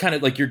it's kind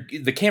of like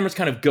the camera's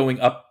kind of going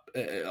up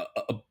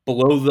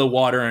below the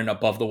water and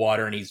above the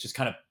water. And he's just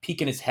kind of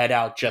peeking his head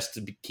out just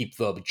to keep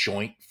the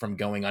joint from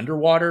going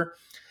underwater.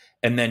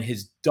 And then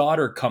his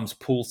daughter comes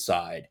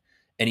poolside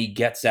and he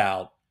gets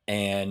out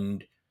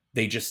and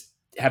they just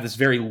have this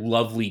very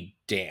lovely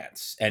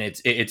dance. And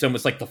it's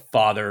almost like the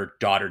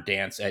father-daughter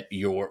dance at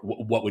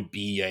what would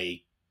be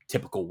a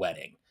typical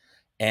wedding.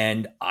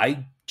 And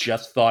I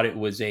just thought it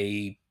was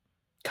a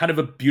kind of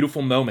a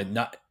beautiful moment.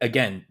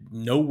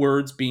 No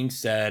words being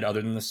said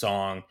other than the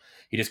song.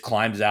 He just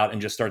climbs out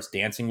and just starts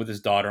dancing with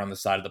his daughter on the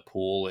side of the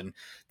pool. And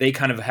they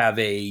kind of have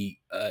a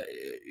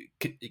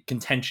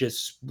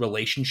contentious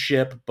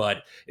relationship,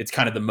 but it's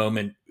kind of the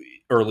moment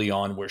early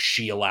on where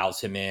she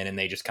allows him in and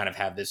they just kind of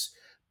have this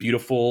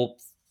beautiful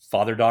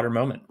father-daughter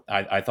moment.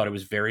 I thought it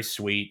was very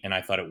sweet and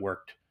I thought it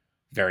worked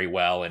very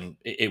well and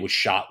it was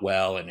shot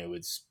well and it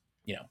was,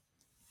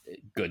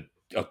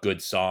 a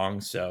good song.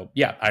 So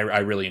yeah, I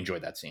really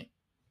enjoyed that scene.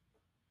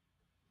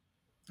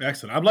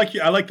 Excellent. I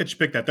like that you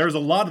picked that. There's a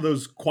lot of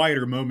those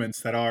quieter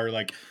moments that are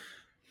like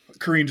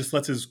Korine just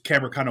lets his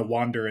camera kind of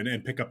wander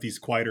and pick up these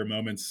quieter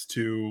moments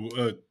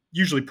to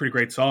usually pretty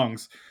great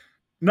songs.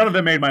 None of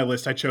them made my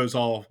list. I chose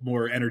all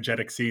more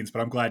energetic scenes,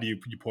 but I'm glad you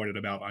pointed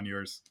them out on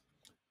yours.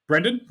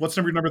 Brendan, what's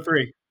number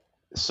 3?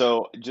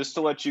 So just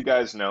to let you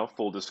guys know,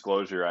 full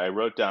disclosure, I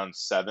wrote down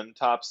 7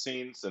 top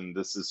scenes, and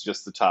this is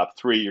just the top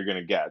 3 you're going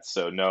to get.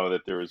 So know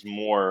that there was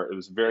more. It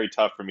was very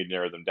tough for me to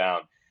narrow them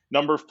down.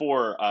 Number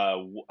 4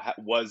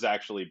 was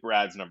actually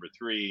Brad's number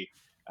 3,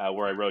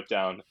 where I wrote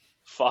down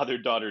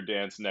father-daughter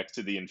dance next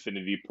to the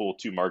infinity pool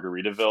to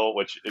Margaritaville,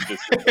 which is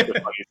just a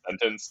funny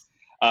sentence.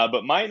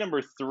 But my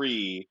number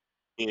 3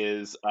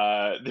 is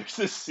there's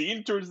this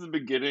scene towards the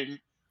beginning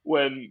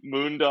when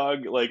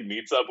Moondog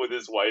meets up with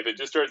his wife and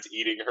just starts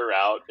eating her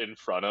out in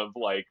front of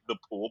the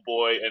pool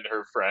boy and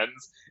her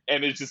friends,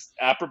 and it's just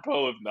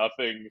apropos of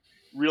nothing,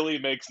 really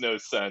makes no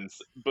sense,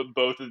 but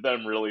both of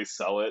them really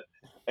sell it,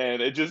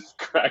 and it just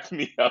cracked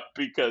me up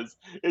because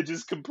it's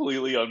just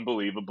completely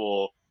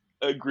unbelievable,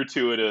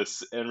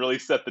 gratuitous, and really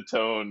set the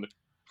tone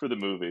for the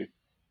movie.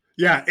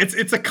 Yeah,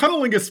 it's a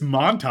cunnilingus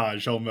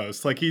montage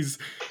almost. Like he's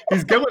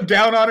going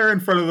down on her in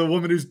front of the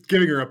woman who's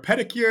giving her a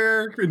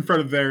pedicure, in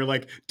front of their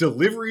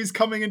deliveries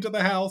coming into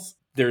the house.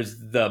 There's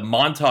the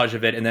montage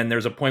of it, and then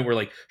there's a point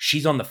where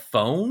she's on the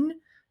phone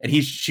and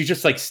she's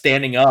just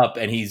standing up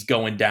and he's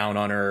going down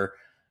on her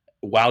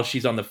while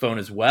she's on the phone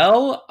as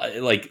well.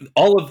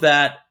 All of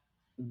that,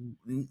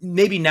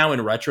 maybe now in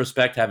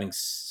retrospect, having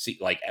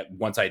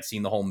once I had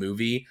seen the whole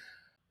movie,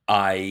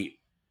 I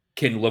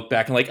can look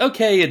back and like,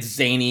 okay, it's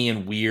zany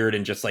and weird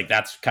and just like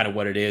that's kind of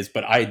what it is.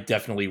 But I had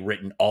definitely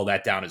written all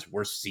that down as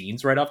worst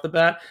scenes right off the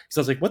bat because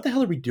I was like, what the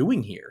hell are we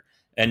doing here?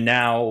 And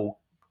now,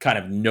 kind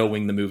of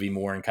knowing the movie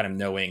more and kind of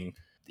knowing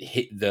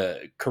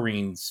the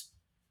Kareen's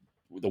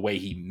the way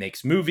he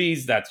makes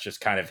movies, that's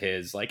just kind of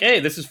his like, hey,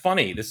 this is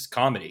funny, this is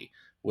comedy.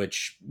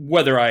 Which,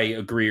 whether I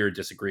agree or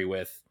disagree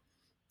with,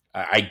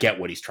 I get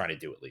what he's trying to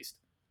do at least.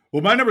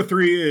 Well, my number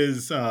 3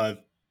 is the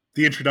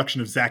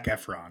introduction of Zac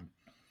Efron.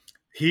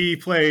 He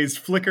plays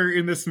Flicker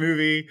in this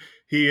movie.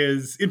 He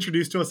is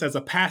introduced to us as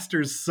a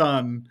pastor's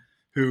son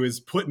who is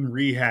put in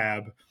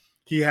rehab.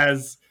 He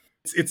has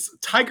it's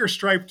tiger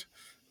striped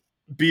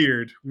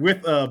beard with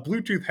a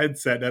Bluetooth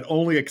headset that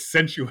only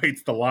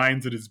accentuates the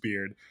lines in his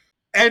beard.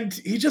 And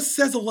he just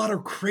says a lot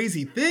of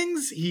crazy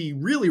things. He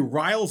really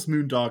riles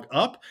Moondog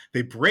up.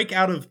 They break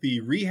out of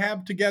the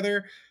rehab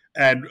together.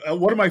 And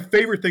one of my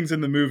favorite things in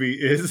the movie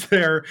is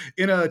they're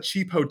in a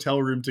cheap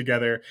hotel room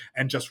together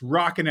and just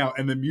rocking out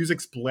and the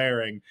music's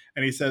blaring.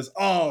 And he says,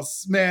 oh,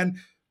 man,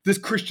 this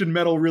Christian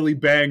metal really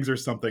bangs or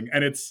something.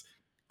 And it's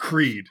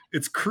Creed.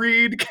 It's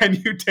Creed, Can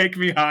You Take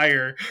Me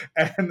Higher?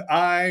 And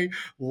I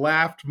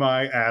laughed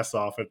my ass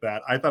off at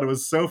that. I thought it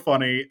was so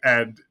funny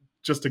and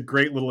just a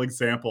great little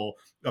example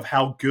of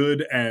how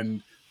good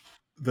and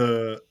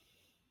the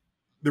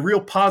real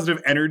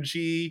positive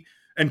energy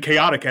and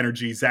chaotic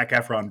energy Zac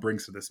Efron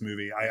brings to this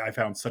movie. I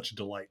found such a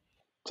delight.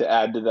 To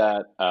add to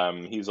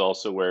that, he's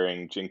also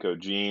wearing Jinko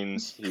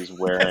jeans. He's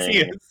wearing Yes, he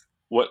is.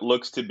 What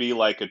looks to be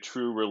like a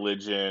True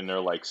Religion or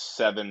like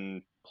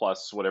 7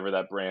 Plus, whatever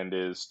that brand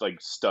is, like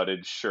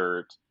studded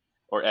shirt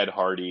or Ed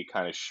Hardy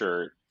kind of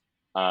shirt.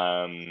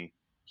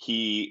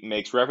 He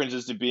makes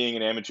references to being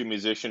an amateur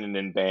musician and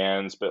in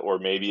bands, or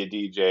maybe a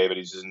DJ, but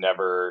he's just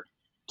never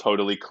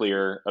totally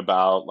clear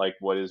about like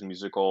what his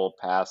musical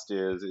past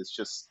is. It's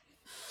just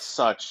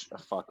such a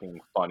fucking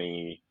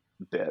funny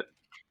bit.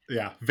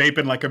 Yeah,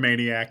 vaping like a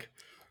maniac.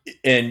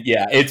 And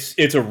yeah,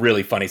 it's a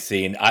really funny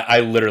scene.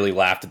 I literally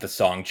laughed at the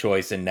song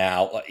choice, and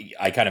now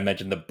I kind of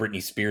mentioned the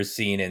Britney Spears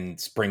scene in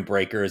Spring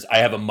Breakers. I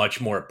have a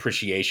much more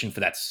appreciation for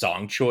that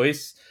song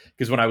choice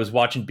because when I was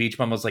watching Beach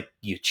Bum, I was like,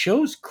 "You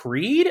chose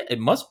Creed? It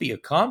must be a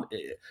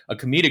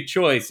comedic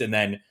choice." And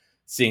then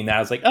seeing that, I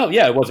was like, "Oh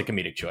yeah, it was a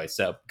comedic choice.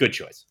 So good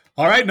choice."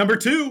 All right, number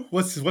 2.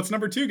 What's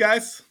number 2,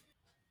 guys?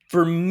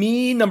 For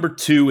me, number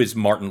 2 is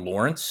Martin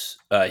Lawrence.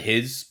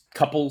 His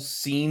couple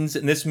scenes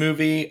in this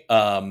movie.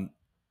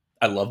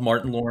 I love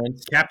Martin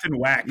Lawrence. Captain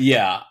Whack.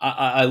 Yeah,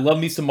 I love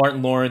me some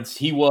Martin Lawrence.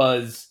 He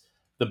was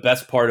the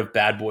best part of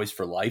Bad Boys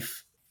for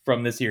Life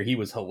from this year. He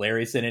was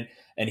hilarious in it,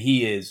 and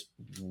he is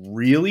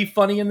really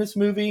funny in this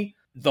movie.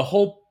 The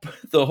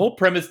whole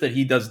premise that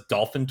he does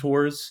dolphin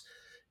tours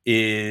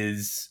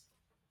is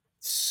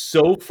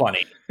so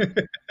funny.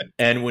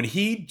 And when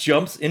he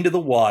jumps into the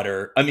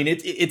water, I mean,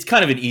 it's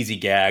kind of an easy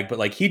gag, but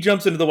like he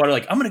jumps into the water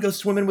like, I'm going to go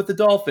swimming with the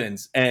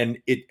dolphins, and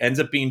it ends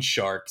up being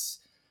sharks.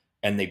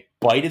 And they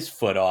bite his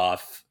foot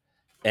off,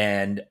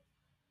 and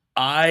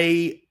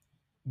I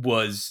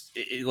was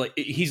like,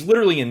 he's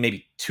literally in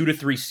maybe 2 to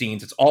 3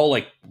 scenes. It's all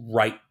like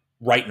right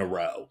in a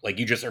row. Like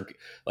you just are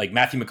like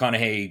Matthew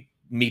McConaughey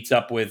meets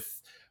up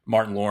with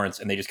Martin Lawrence,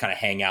 and they just kind of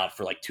hang out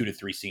for like 2 to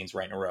 3 scenes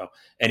right in a row.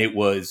 And it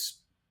was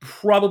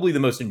probably the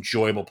most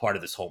enjoyable part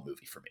of this whole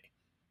movie for me.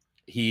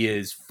 He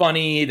is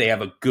funny. They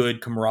have a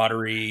good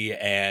camaraderie,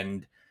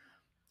 and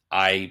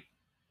I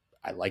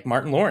like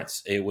Martin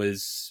Lawrence. It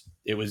was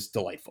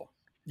delightful.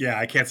 Yeah,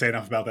 I can't say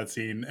enough about that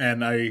scene,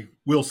 and I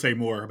will say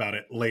more about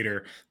it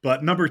later.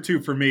 But number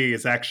 2 for me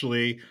is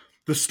actually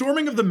the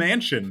storming of the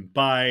mansion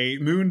by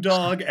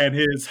Moondog and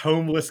his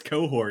homeless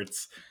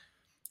cohorts.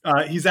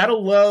 He's at a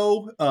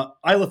low.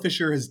 Isla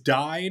Fisher has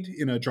died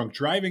in a drunk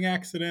driving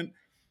accident,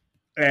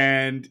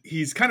 and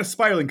he's kind of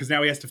spiraling because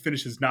now he has to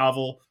finish his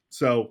novel.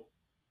 So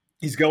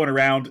he's going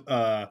around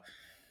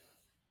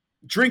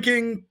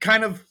drinking,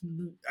 kind of.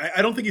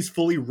 I don't think he's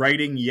fully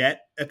writing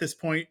yet at this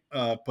point,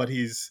 but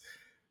he's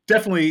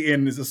definitely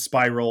in a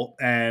spiral,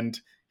 and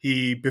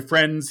he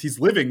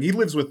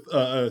lives with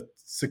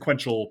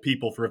sequential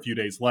people for a few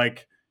days,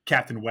 like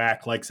Captain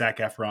Whack, like Zac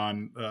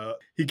Efron.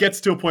 He gets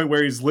to a point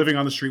where he's living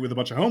on the street with a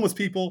bunch of homeless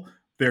people.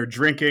 They're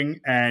drinking,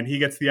 and he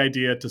gets the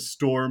idea to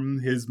storm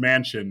his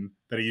mansion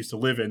that he used to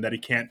live in that he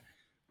can't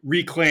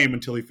reclaim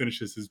until he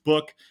finishes his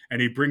book.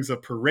 And he brings a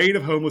parade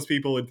of homeless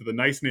people into the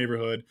nice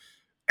neighborhood,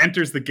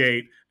 enters the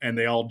gate, and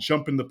they all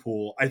jump in the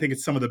pool. I think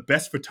it's some of the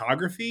best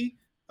photography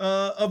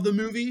of the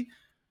movie.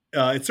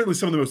 It's certainly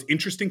some of the most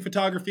interesting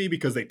photography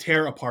because they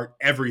tear apart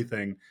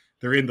everything.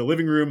 They're in the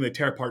living room. They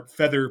tear apart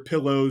feather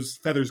pillows.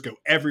 Feathers go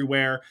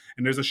everywhere.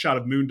 And there's a shot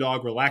of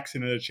Moondog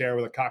relaxing in a chair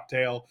with a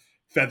cocktail.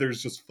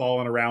 Feathers just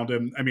falling around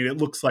him. I mean, it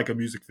looks like a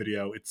music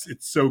video. It's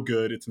so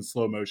good. It's in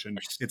slow motion.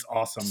 It's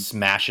awesome.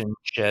 Smashing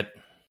shit.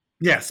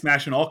 Yeah,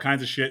 smashing all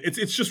kinds of shit.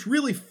 It's just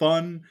really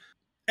fun.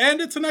 And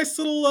it's a nice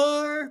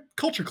little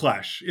culture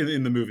clash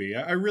in the movie.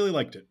 I really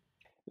liked it.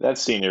 That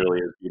scene really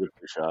is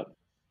beautifully shot.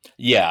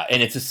 Yeah,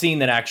 and it's a scene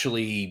that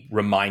actually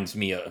reminds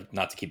me of,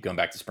 not to keep going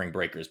back to Spring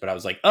Breakers, but I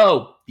was like,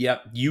 oh, yeah,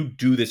 you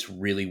do this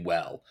really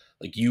well.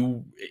 Like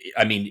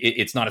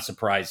it's not a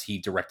surprise he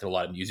directed a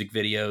lot of music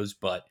videos,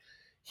 but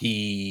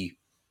he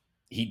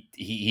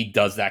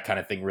does that kind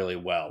of thing really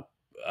well.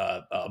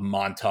 A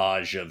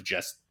montage of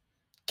just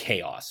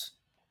chaos.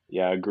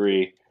 Yeah, I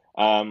agree.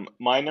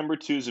 My number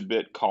two is a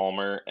bit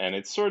calmer, and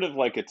it's sort of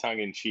like a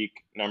tongue-in-cheek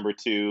number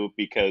two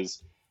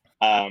because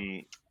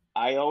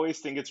I always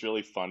think it's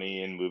really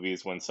funny in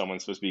movies when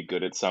someone's supposed to be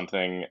good at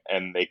something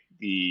and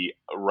the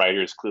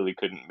writers clearly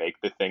couldn't make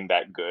the thing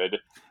that good.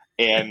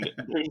 And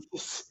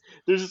there's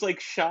this like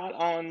shot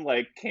on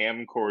like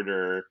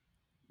camcorder.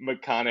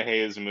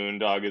 McConaughey as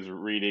Moondog is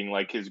reading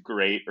like his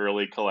great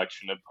early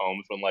collection of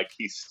poems when like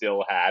he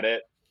still had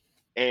it.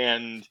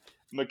 And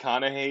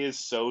McConaughey is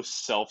so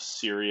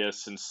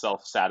self-serious and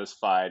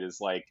self-satisfied,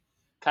 is like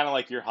kind of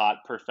like your hot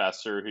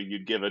professor who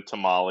you'd give a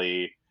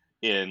tamale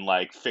in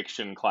like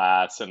fiction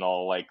class and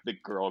all like the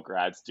girl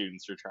grad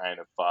students are trying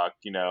to fuck,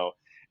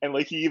 and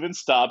like he even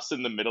stops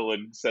in the middle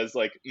and says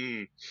like,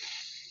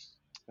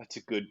 that's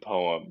a good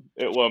poem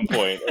at one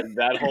point. And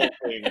that whole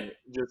thing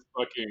just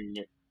fucking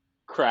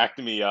cracked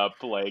me up.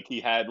 Like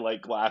he had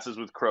like glasses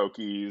with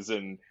croquis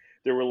and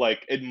there were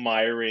like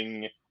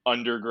admiring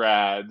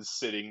undergrads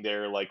sitting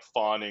there like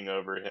fawning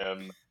over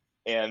him.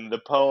 And the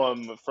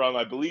poem from,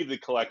 I believe the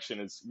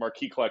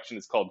marquee collection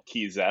is called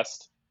Key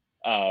Zest,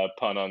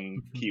 pun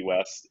on Key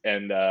West.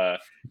 And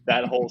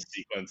that whole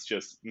sequence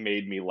just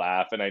made me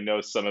laugh. And I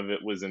know some of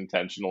it was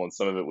intentional and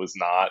some of it was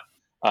not.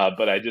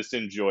 But I just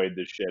enjoyed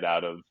the shit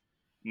out of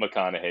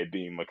McConaughey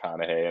being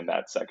McConaughey in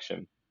that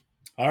section.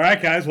 All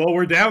right, guys. Well,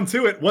 we're down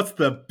to it. What's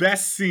the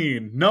best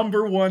scene,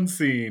 number one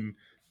scene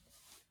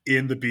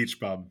in The Beach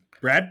Bum?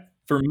 Brad?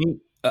 For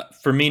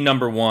me,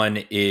 number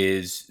one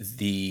is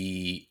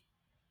the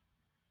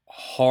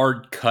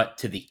hard cut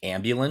to the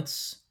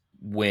ambulance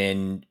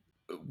when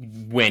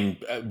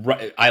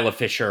Isla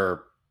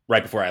Fisher,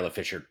 right before Isla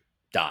Fisher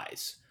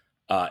dies.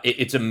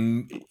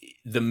 The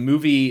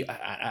movie.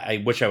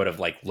 I wish I would have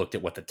like looked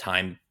at what the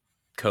time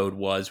code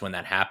was when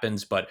that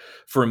happens, but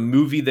for a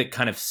movie that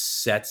kind of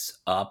sets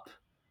up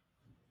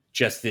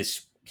just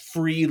this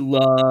free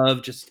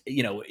love, just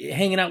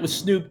hanging out with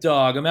Snoop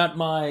Dogg. I'm at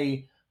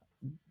my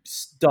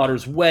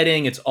daughter's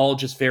wedding. It's all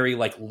just very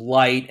like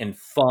light and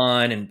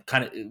fun and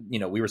kind of,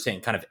 we were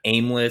saying kind of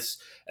aimless.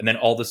 And then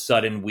all of a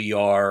sudden we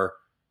are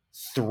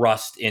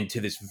thrust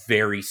into this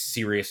very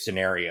serious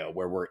scenario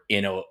where we're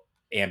in an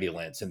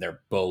ambulance and they're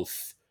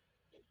both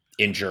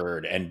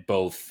injured and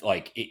both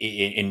like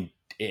in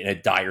a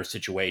dire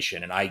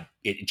situation. And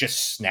it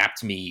just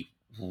snapped me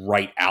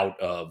right out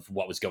of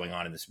what was going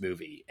on in this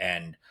movie.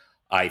 And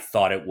I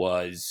thought it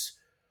was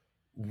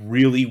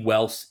really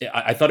well.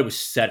 I thought it was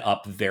set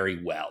up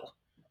very well.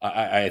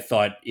 I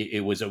thought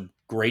it was a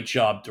great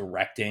job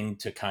directing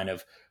to kind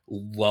of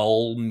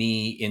lull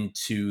me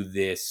into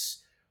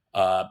this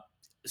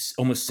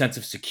almost sense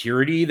of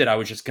security that I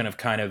was just going to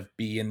kind of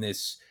be in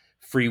this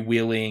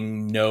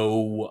freewheeling,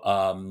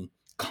 no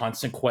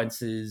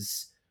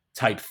consequences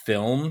type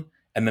film,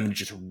 and then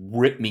just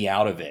rip me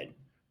out of it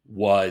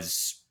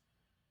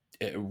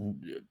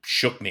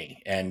shook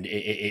me, and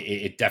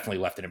it definitely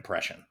left an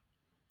impression.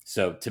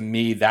 So to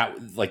me, that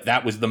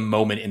was the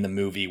moment in the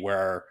movie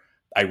where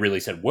I really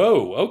said,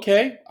 "Whoa,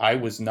 okay." I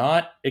was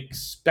not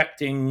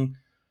expecting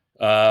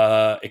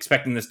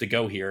this to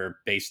go here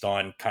based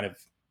on kind of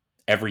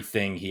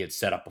everything he had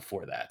set up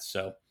before that.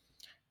 So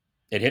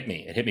it hit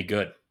me. It hit me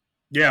good.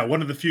 Yeah,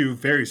 one of the few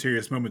very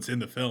serious moments in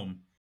the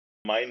film.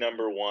 My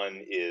number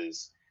one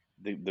is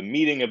the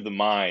meeting of the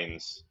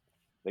minds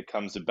that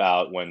comes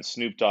about when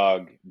Snoop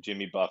Dogg,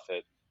 Jimmy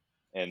Buffett,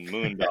 and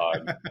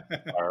Moondog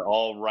are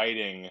all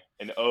writing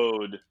an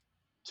ode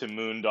to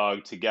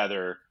Moondog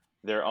together.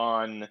 They're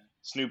on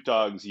Snoop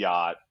Dogg's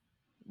yacht.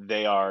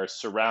 They are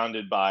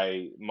surrounded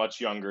by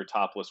much younger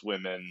topless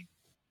women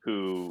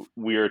who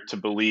we're to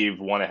believe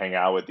want to hang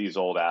out with these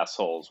old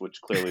assholes,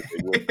 which clearly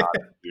they would not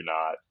and do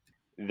not.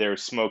 They're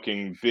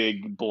smoking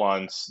big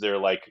blunts. They're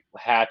like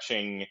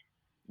hatching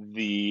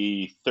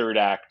the third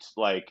act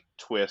like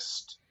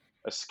twist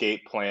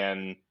escape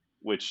plan,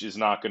 which is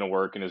not going to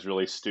work and is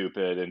really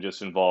stupid and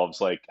just involves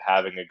like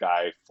having a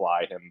guy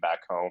fly him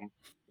back home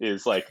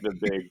is like the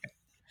big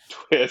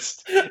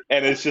twist.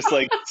 And it's just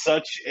like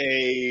such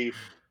a,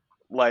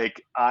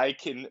 like, I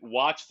can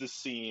watch the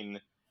scene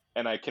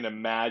and I can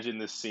imagine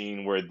the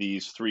scene where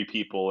these three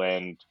people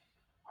and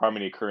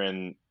Harmony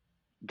Korine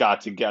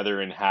got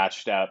together and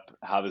hatched up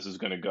how this is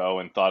going to go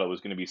and thought it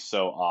was going to be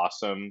so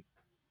awesome.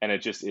 And it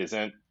just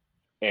isn't.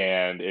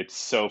 And it's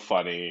so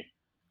funny.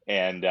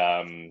 And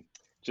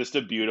just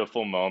a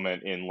beautiful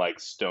moment in like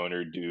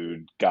stoner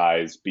dude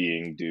guys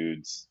being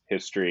dudes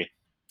history.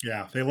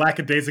 Yeah, they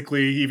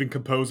lackadaisically even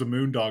compose a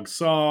Moondog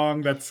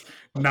song that's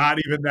not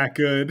even that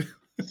good.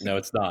 No,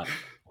 it's not.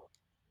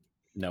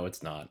 No,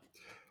 it's not.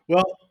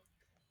 Well,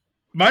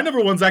 my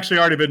number one's actually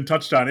already been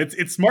touched on.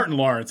 It's Martin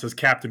Lawrence as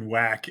Captain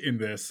Whack in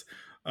this.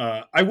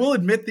 I will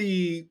admit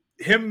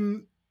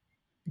him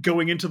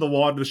going into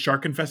the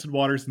shark-infested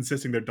waters,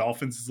 insisting they're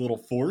dolphins is a little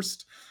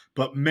forced.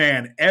 But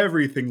man,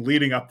 everything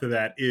leading up to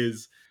that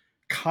is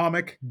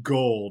comic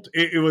gold.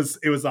 It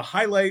was a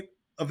highlight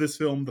of this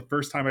film the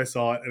first time I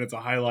saw it, and it's a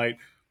highlight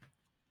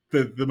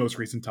the most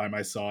recent time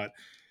I saw it.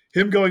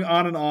 Him going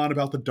on and on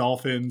about the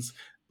dolphins,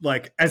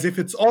 like as if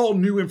it's all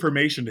new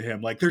information to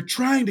him. Like they're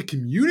trying to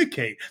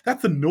communicate.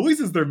 That's the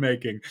noises they're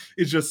making.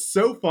 It's just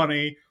so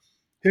funny.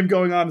 Him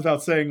going on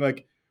about saying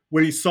like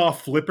when he saw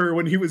Flipper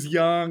when he was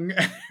young,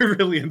 it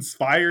really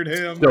inspired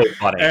him. So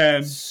funny.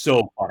 And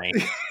so funny.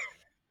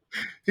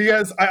 He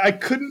has. I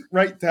couldn't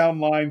write down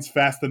lines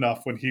fast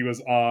enough when he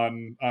was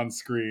on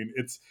screen.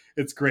 It's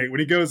great when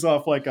he goes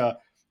off like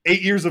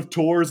 8 years of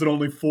tours and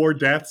only 4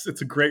 deaths.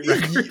 It's a great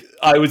record.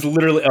 I was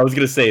going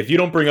to say, if you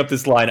don't bring up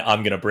this line,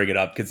 I'm going to bring it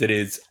up because it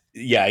is.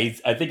 Yeah,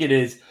 I think it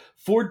is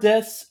 4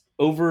 deaths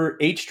over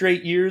 8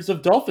 straight years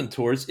of dolphin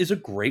tours is a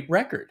great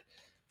record.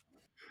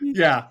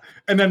 Yeah,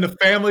 and then the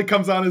family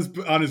comes on his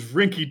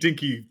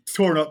rinky-dinky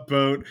torn up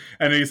boat,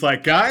 and he's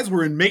like, "Guys,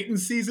 we're in mating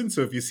season,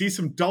 so if you see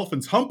some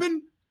dolphins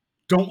humping,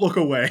 don't look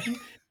away."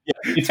 Yeah,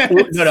 it's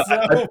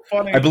so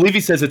funny. I believe he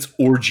says it's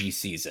orgy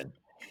season.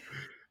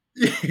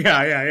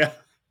 Yeah.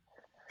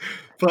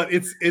 But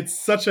it's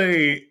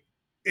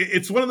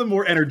one of the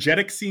more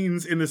energetic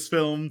scenes in this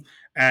film,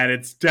 and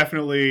it's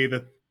definitely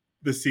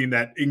the scene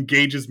that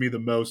engages me the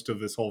most of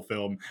this whole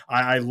film.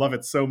 I love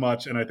it so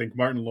much, and I think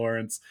Martin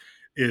Lawrence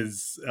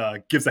gives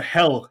a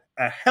hell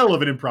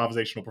of an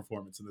improvisational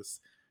performance in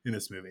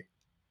this movie.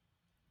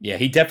 Yeah,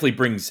 he definitely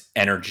brings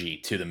energy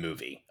to the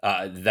movie.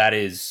 That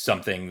is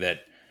something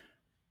that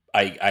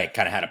I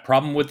kind of had a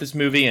problem with this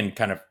movie, and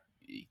kind of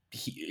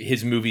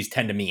his movies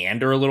tend to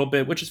meander a little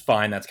bit, which is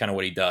fine. That's kind of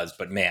what he does.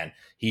 But man,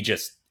 he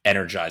just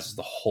energizes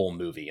the whole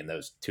movie in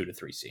those 2 to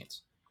 3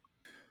 scenes.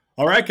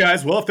 All right,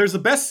 guys. Well, if there's a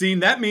best scene,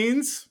 that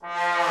means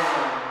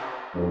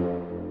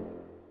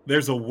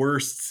there's a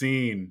worst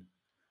scene.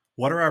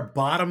 What are our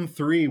bottom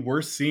 3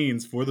 worst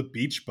scenes for The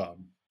Beach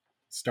Bum?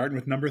 Starting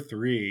with number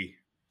 3.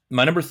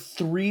 My number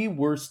 3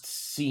 worst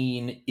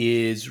scene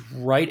is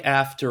right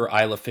after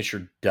Isla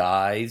Fisher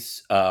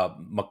dies.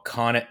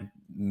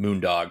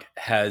 Moondog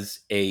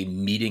has a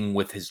meeting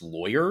with his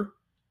lawyer,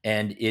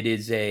 and it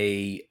is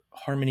a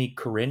Harmony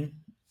Korine.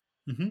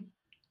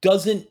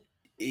 Mm-hmm.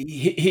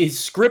 His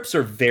scripts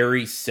are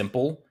very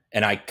simple,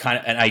 and I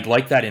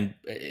like that.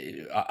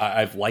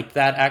 I've liked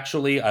that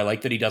actually. I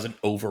like that he doesn't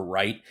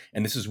overwrite,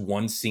 and this is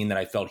one scene that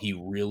I felt he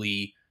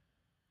really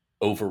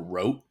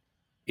overwrote.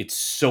 It's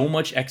so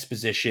much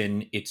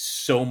exposition. It's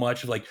so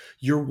much like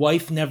your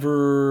wife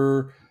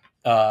never,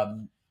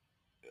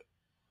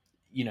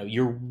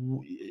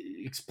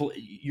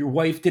 your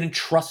wife didn't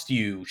trust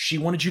you. She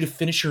wanted you to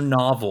finish your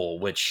novel,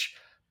 which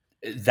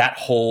that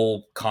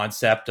whole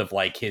concept of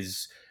like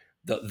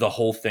the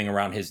whole thing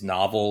around his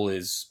novel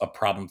is a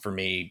problem for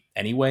me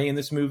anyway in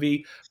this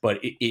movie. But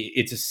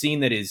it's a scene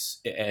that is,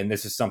 and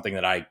this is something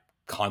that I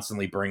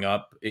constantly bring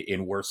up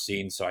in worst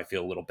scenes, so I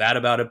feel a little bad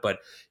about it, but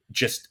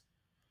just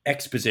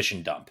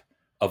exposition dump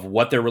of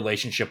what their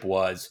relationship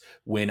was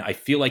when I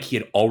feel like he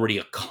had already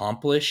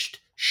accomplished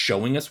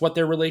showing us what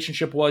their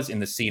relationship was in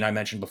the scene I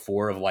mentioned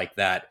before of like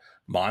that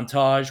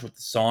montage with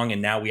the song.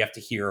 And now we have to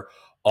hear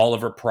all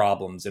of her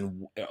problems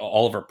and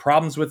all of her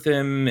problems with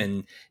him.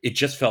 And it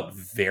just felt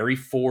very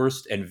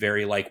forced and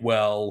very like,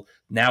 well,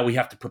 now we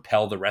have to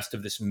propel the rest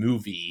of this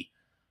movie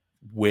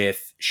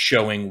with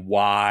showing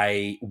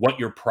what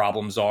your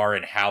problems are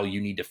and how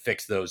you need to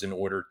fix those in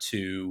order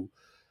to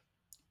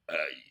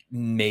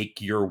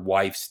make your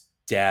wife's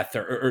death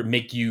or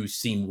make you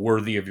seem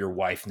worthy of your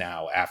wife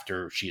now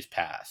after she's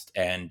passed.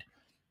 And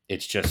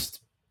it's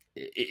just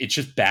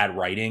bad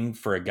writing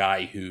for a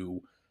guy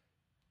who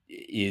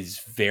is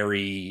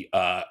very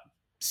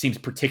seems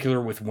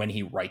particular with when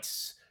he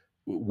writes,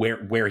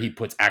 where he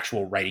puts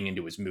actual writing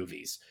into his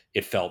movies.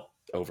 It felt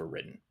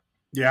overwritten.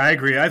 Yeah, I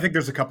agree. I think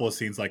there's a couple of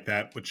scenes like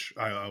that, which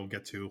I'll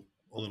get to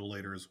a little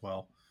later as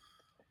well.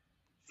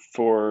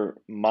 For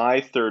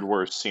my 3rd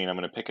worst scene, I'm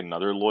going to pick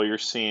another lawyer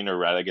scene, or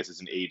rather, I guess it's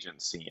an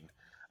agent scene.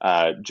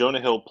 Jonah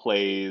Hill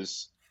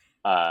plays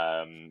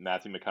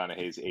Matthew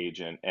McConaughey's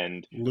agent,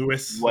 and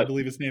Lewis, I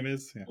believe his name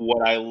is. Yeah.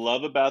 What I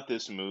love about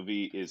this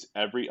movie is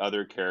every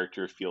other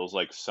character feels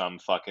like some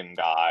fucking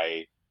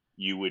guy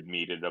you would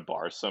meet at a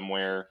bar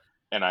somewhere.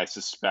 And I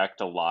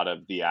suspect a lot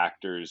of the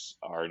actors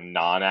are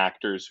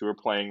non-actors who are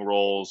playing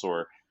roles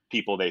or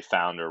people they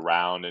found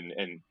around.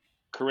 And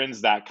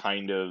Corine's that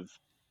kind of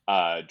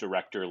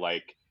director.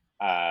 Like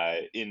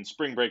in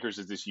Spring Breakers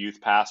is this youth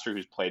pastor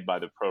who's played by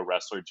the pro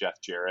wrestler Jeff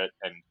Jarrett.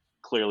 And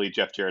clearly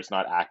Jeff Jarrett's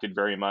not acted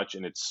very much,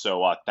 and it's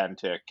so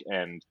authentic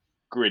and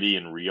gritty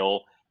and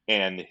real.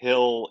 And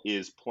Hill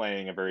is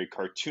playing a very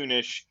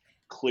cartoonish,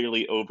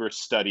 clearly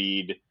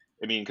overstudied.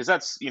 I mean, because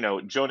that's,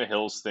 Jonah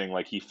Hill's thing.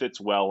 Like he fits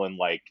well in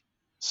like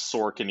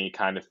Sorkin-y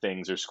kind of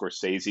things or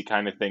Scorsese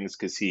kind of things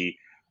because he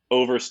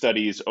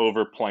overstudies,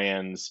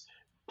 overplans,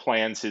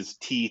 plans his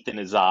teeth in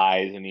his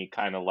eyes, and he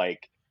kind of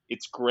like,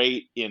 it's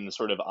great in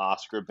sort of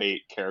Oscar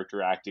bait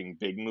character acting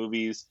big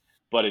movies,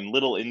 but in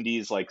little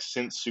indies like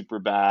since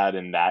Superbad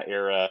and that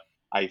era,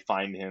 I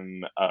find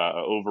him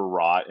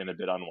overwrought and a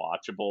bit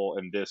unwatchable,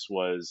 and this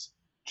was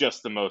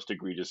just the most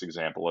egregious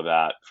example of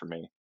that for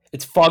me.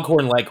 It's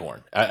Foghorn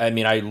Leghorn. I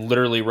mean, I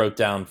literally wrote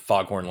down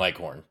Foghorn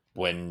Leghorn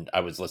when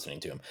I was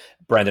listening to him.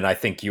 Brendan, I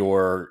think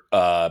your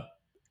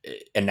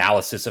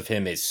analysis of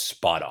him is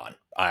spot on.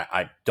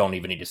 I don't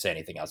even need to say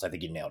anything else. I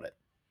think you nailed it.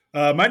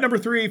 My number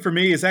 3 for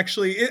me is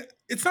actually,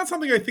 it's not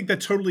something I think that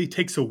totally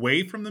takes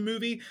away from the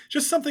movie,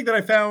 just something that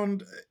I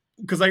found,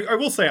 because I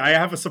will say I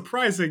have a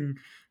surprising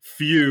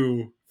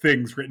few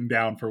things written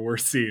down for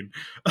worst scene,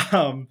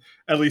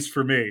 at least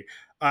for me.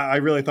 I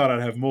really thought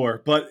I'd have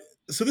more. But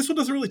so this one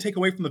doesn't really take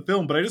away from the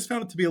film, but I just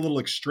found it to be a little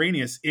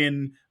extraneous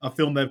in a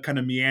film that kind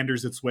of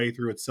meanders its way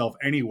through itself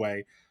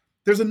anyway.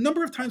 There's a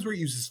number of times where it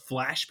uses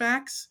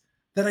flashbacks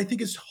that I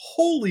think is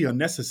wholly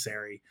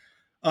unnecessary.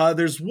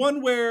 There's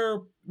one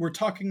where we're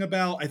talking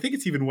about, I think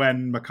it's even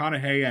when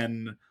McConaughey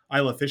and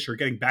Isla Fisher are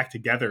getting back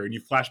together and you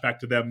flash back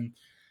to them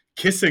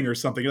kissing or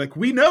something. You're like,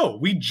 we know,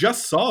 we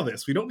just saw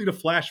this. We don't need a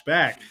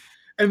flashback.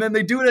 And then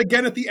they do it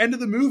again at the end of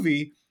the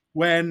movie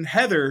when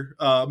Heather,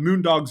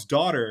 Moondog's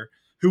daughter,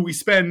 who we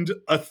spend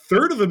a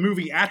third of the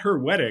movie at her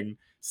wedding,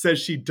 says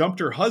she dumped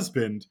her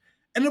husband.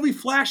 And then we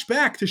flash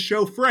back to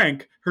show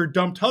Frank, her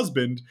dumped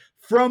husband,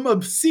 from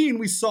a scene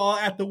we saw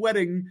at the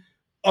wedding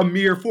a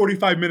mere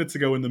 45 minutes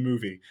ago in the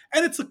movie.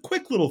 And it's a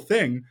quick little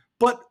thing,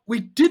 but we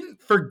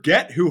didn't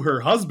forget who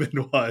her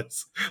husband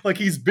was. Like,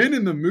 he's been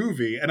in the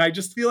movie, and I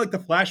just feel like the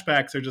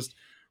flashbacks are just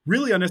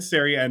really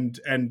unnecessary and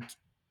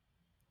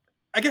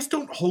I guess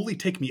don't wholly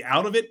take me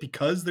out of it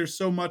because there's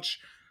so much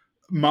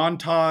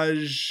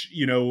montage,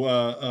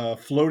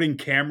 floating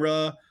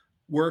camera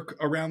work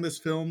around this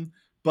film.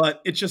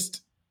 But it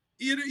just,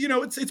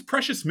 it's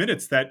precious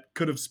minutes that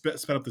could have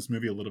sped up this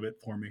movie a little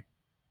bit for me.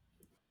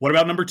 What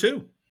about number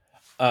 2?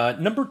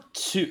 Number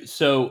 2.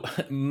 So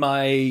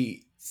my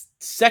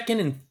second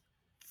and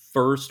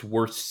first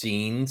worst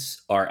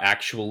scenes are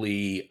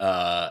actually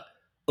a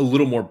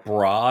little more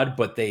broad,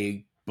 but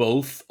they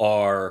both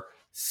are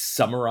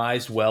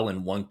summarized well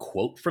in one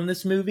quote from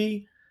this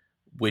movie,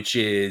 which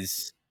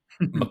is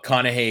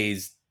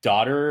McConaughey's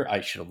daughter. I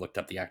should have looked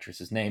up the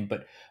actress's name,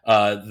 but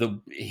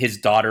his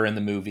daughter in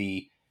the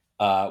movie,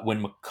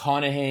 when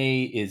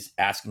McConaughey is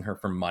asking her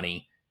for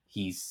money,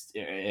 he's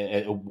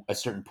at a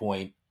certain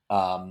point.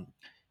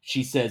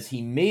 She says,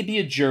 he may be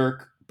a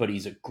jerk, but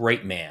he's a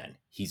great man.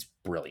 He's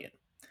brilliant.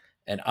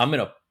 And I'm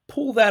going to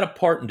pull that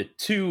apart into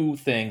two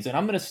things. And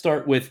I'm going to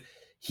start with,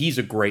 he's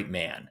a great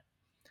man.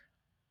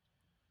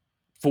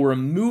 For a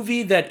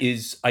movie that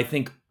is, I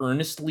think,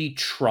 earnestly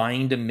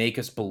trying to make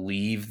us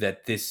believe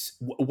that this,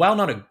 while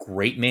not a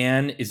great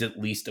man, is at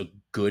least a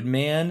good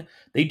man,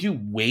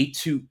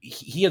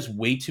 he has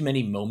way too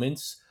many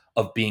moments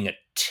of being a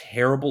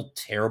terrible,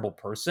 terrible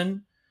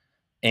person.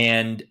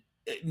 And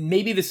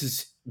maybe this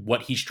is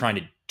what he's trying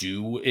to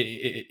do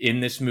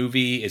in this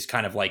movie, is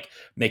kind of like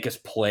make us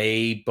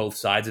play both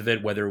sides of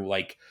it, whether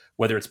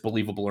it's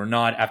believable or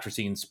not. After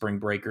seeing Spring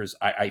Breakers,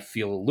 I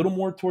feel a little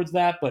more towards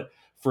that. But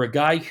for a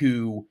guy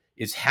who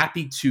is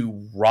happy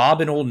to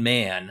rob an old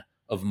man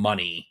of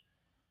money,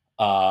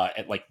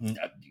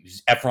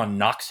 Efron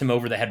knocks him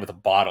over the head with a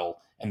bottle,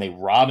 and they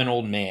rob an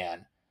old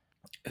man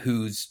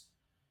who's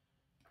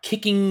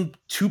kicking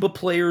tuba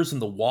players in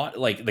the water.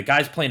 Like, the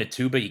guy's playing a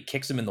tuba, he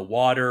kicks him in the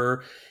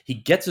water. He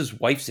gets his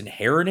wife's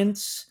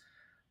inheritance,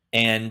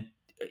 and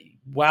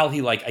while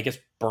he, I guess,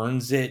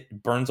 burns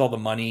all the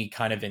money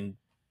kind of in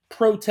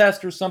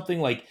protest or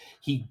something,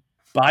 he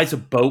buys a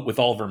boat with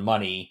all of her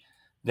money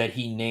that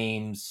he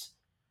names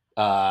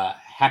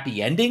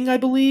Happy Ending, I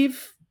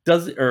believe.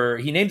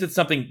 He names it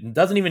something,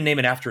 doesn't even name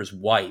it after his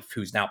wife,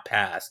 who's now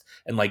passed,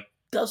 and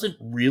doesn't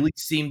really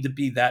seem to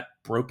be that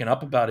broken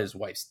up about his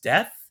wife's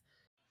death.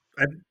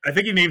 I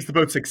think he names the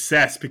boat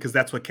Success because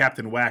that's what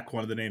Captain Whack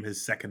wanted to name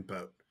his second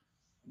boat.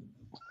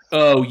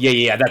 Oh,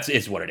 yeah, that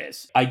is what it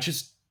is. I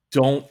just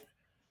don't,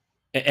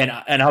 and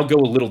I'll go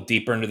a little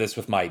deeper into this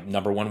with my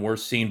number one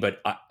worst scene, but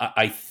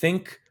I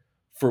think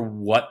for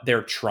what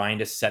they're trying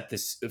to set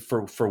this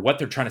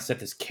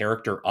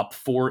character up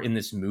for in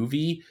this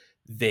movie,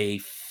 they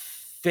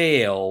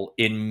fail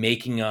in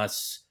making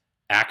us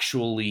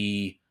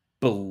actually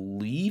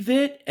believe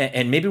it.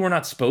 And maybe we're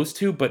not supposed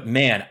to, but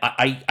man,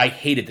 I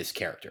hated this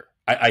character.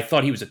 I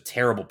thought he was a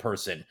terrible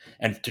person.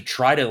 And to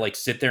try to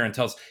sit there and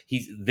tell us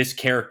he's this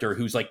character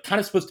who's kind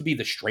of supposed to be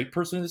the straight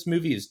person in this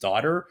movie, his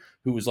daughter,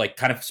 who was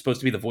kind of supposed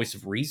to be the voice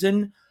of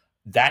reason,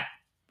 that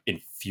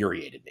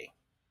infuriated me.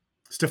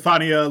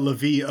 Stefania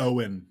Levy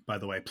Owen, by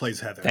the way, plays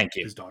Heather. Thank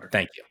you. His daughter.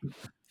 Thank you.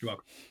 You're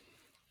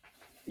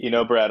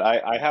welcome. Brad,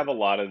 I have a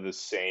lot of the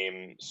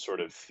same sort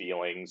of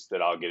feelings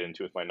that I'll get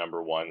into with my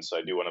number one. So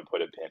I do want to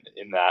put a pin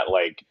in that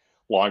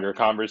longer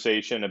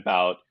conversation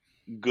about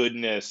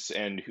goodness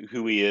and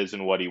who he is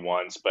and what he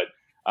wants. But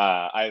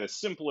I have a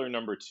simpler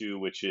number two,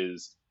 which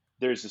is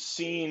there's a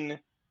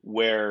scene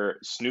where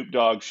Snoop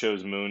Dogg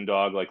shows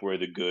Moondog where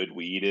the good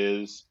weed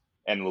is,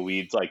 and the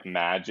weed's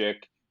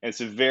magic. And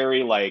it's a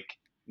very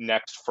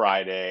next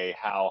Friday,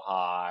 how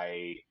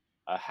high,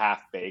 a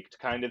half-baked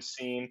kind of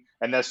scene.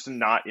 And that's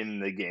not in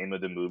the game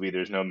of the movie.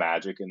 There's no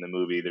magic in the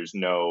movie. There's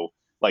no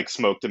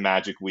smoke the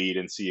magic weed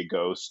and see a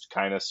ghost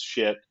kind of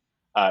shit.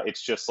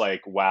 It's just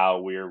like, wow,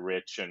 we're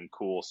rich and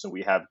cool, so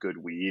we have good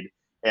weed.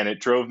 And it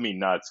drove me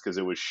nuts because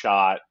it was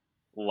shot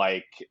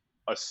like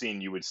a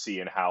scene you would see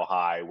in How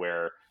High,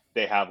 where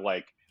they have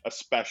like a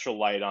special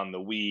light on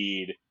the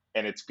weed,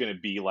 and it's going to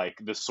be like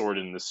the sword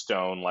in the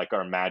stone, like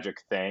our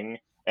magic thing.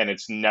 And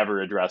it's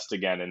never addressed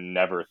again and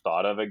never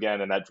thought of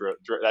again. And that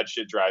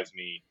shit drives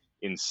me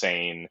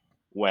insane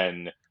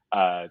when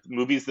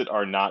movies that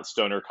are not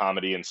stoner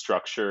comedy in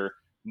structure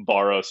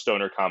borrow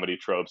stoner comedy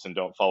tropes and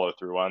don't follow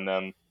through on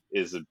them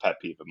is a pet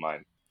peeve of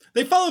mine.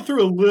 They follow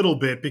through a little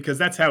bit because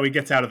that's how he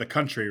gets out of the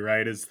country,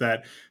 right? Is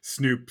that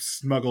Snoop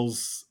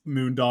smuggles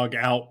Moondog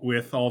out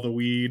with all the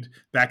weed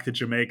back to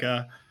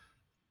Jamaica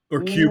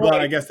or Cuba.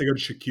 Right. I guess they go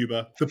to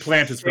Cuba. The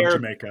plant is from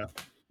Jamaica.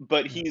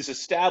 But he's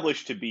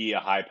established to be a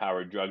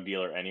high-powered drug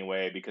dealer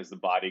anyway because the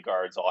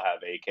bodyguards all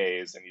have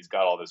AKs and he's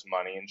got all this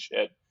money and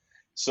shit.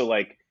 So,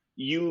 like,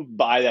 you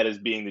buy that as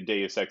being the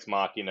Deus Ex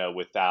Machina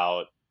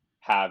without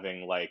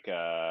having, like,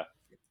 a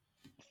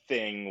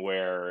thing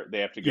where they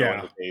have to go in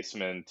the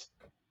basement.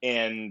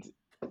 And,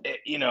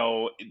 you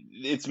know,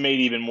 it's made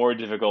even more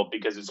difficult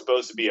because it's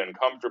supposed to be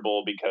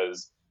uncomfortable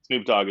because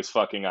Snoop Dogg is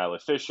fucking Isla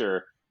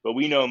Fisher. But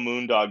we know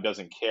Moondog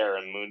doesn't care,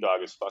 and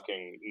Moondog is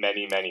fucking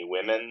many, many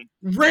women.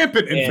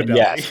 Rampant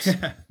infidelity. Yes.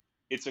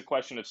 It's a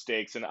question of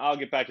stakes, and I'll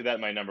get back to that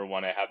in my number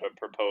one. I have a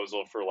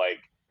proposal for, like,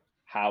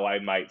 how I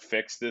might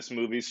fix this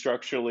movie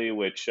structurally,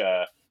 which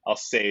I'll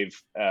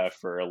save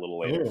for a little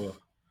later. Ooh.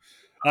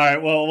 All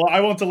right, well,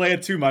 I won't delay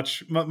it too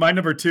much. My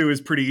number two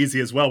is pretty easy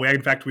as well.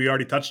 In fact, we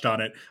already touched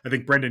on it. I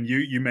think, Brendan,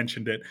 you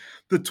mentioned it.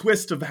 The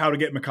twist of how to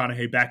get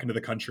McConaughey back into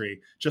the country,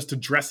 just to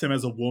dress him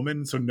as a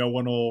woman so no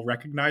one will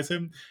recognize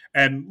him,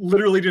 and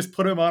literally just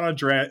put him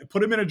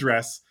in a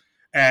dress,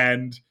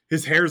 and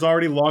his hair's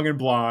already long and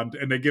blonde,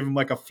 and they give him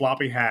like a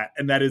floppy hat,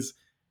 and that is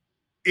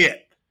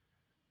it.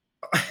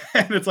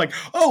 And it's like,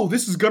 oh,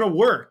 this is going to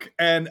work.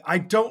 And I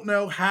don't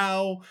know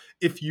how,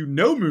 if you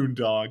know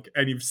Moondog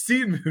and you've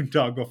seen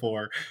Moondog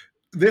before,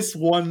 this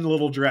one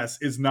little dress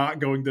is not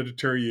going to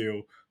deter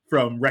you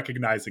from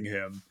recognizing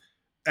him.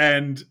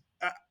 And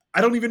I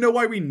don't even know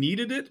why we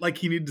needed it. Like,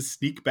 he needed to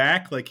sneak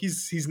back. Like,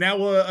 he's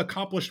now an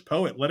accomplished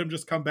poet. Let him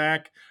just come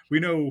back. We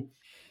know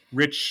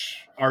rich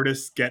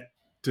artists get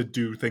to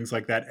do things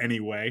like that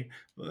anyway.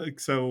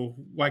 Like, so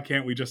why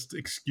can't we just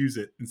excuse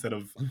it instead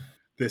of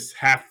this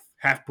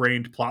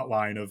half-brained plot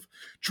line of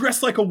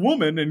dress like a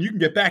woman and you can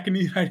get back in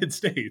the United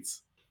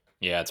States?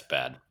 Yeah, it's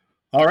bad.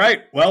 All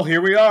right, well,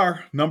 here we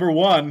are. Number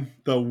one,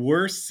 the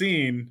worst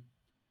scene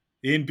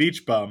in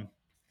Beach Bum.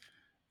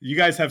 You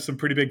guys have some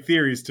pretty big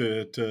theories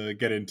to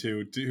get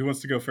into. Who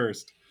wants to go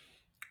first?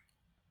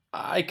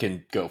 I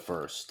can go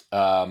first.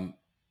 So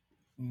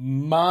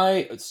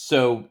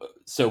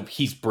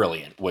he's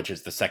brilliant, which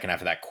is the second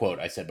half of that quote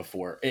I said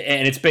before.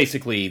 And it's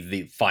basically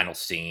the final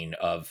scene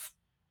of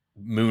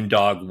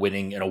Moondog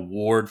winning an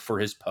award for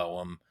his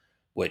poem,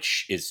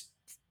 which is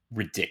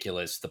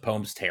ridiculous. The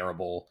poem's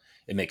terrible.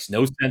 It makes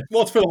no sense.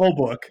 Well, it's for the whole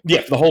book.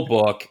 Yeah, for the whole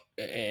book.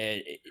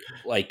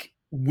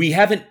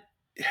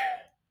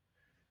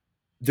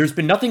 There's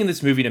been nothing in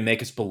this movie to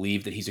make us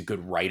believe that he's a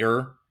good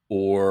writer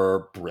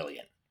or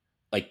brilliant.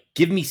 Like,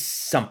 give me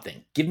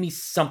something. Give me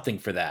something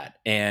for that.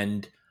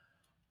 And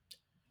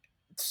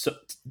so,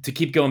 to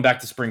keep going back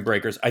to Spring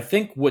Breakers, I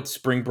think what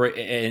Spring Break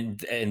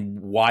and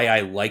why I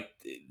liked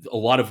a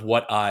lot of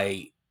what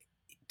I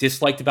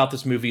disliked about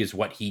this movie is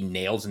what he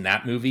nails in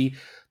that movie.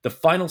 The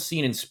final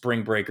scene in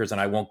Spring Breakers,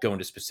 and I won't go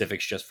into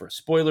specifics just for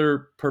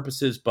spoiler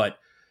purposes, but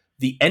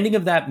the ending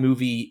of that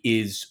movie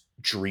is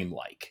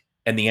dreamlike,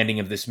 and the ending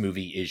of this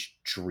movie is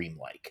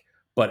dreamlike.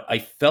 But I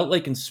felt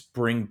like in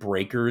Spring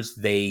Breakers,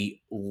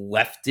 they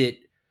left it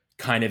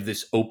kind of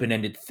this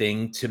open-ended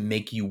thing to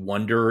make you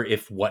wonder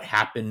if what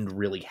happened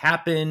really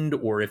happened,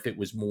 or if it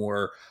was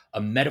more a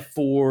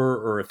metaphor,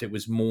 or if it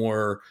was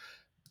more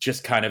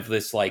just kind of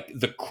this, like,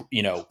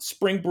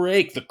 spring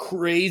break, the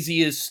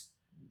craziest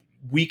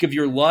week of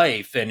your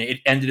life, and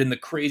it ended in the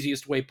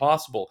craziest way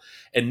possible.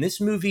 And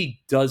this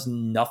movie does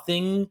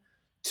nothing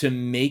to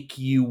make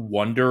you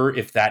wonder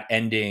if that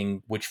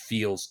ending, which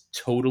feels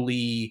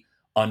totally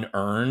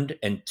unearned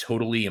and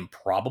totally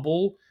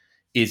improbable,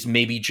 is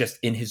maybe just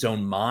in his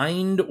own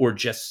mind, or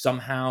just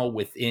somehow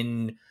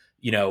within,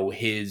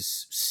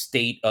 his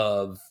state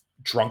of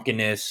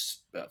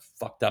drunkenness,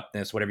 fucked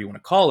upness, whatever you want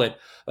to call it.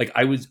 Like,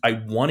 I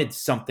wanted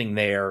something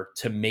there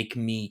to make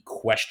me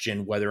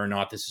question whether or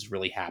not this is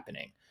really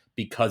happening,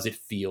 because it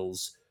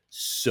feels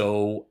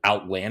so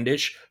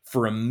outlandish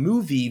for a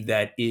movie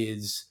that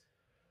is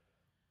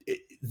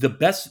the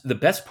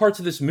best parts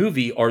of this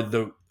movie are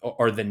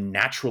the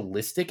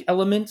naturalistic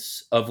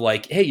elements of,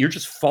 like, hey, you're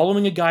just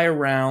following a guy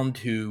around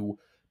who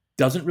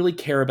doesn't really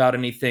care about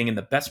anything. And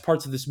the best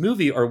parts of this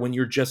movie are when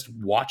you're just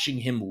watching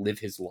him live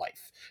his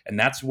life. And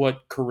that's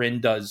what Corinne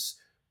does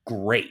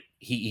great.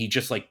 He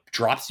just, like,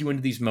 drops you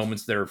into these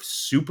moments that are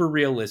super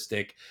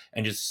realistic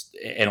and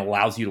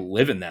allows you to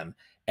live in them.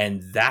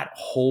 And that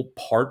whole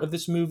part of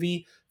this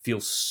movie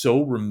feels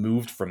so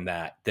removed from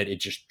that it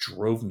just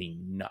drove me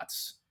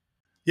nuts.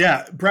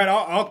 Yeah, Brad,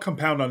 I'll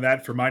compound on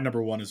that for my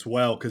number one as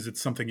well, because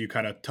it's something you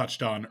kind of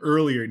touched on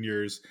earlier in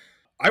yours.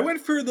 I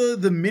went for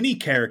the Minnie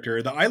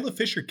character. The Isla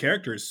Fisher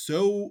character is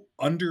so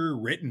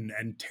underwritten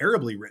and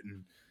terribly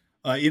written.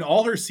 In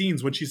all her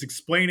scenes, when she's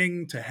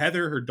explaining to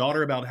Heather, her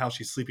daughter, about how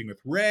she's sleeping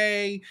with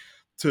Ray,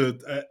 to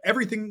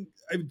everything,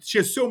 she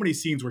has so many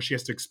scenes where she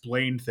has to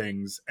explain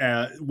things,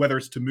 whether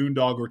it's to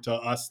Moondog or to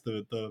us,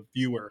 the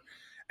viewer,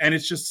 and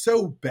it's just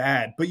so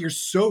bad. But you're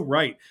so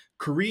right.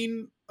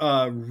 Kareen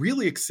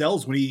really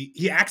excels when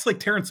he acts like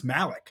Terrence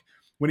Malick,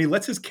 when he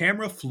lets his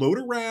camera float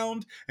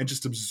around and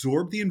just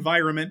absorb the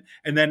environment,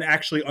 and then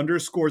actually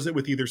underscores it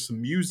with either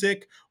some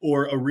music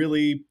or a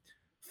really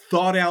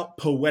thought out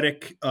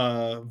poetic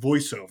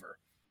voiceover.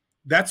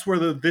 That's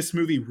where this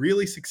movie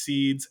really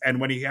succeeds.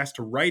 And when he has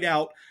to write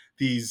out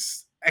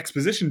these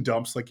exposition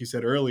dumps, like you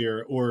said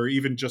earlier, or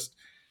even just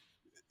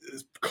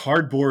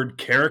cardboard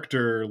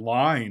character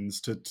lines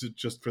to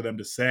just for them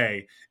to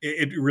say,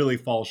 it really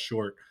falls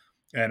short.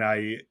 And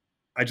I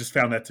just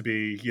found that to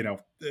be,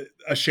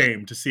 a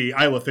shame to see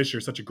Isla Fisher,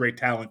 such a great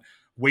talent,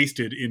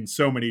 wasted in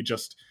so many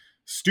just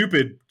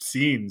stupid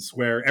scenes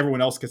where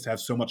everyone else gets to have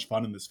so much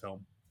fun in this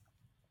film.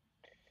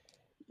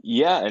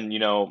 Yeah, and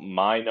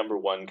my number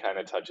one kind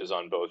of touches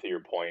on both of your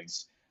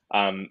points.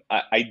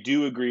 I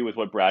do agree with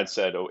what Brad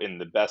said in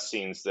the best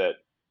scenes, that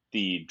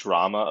the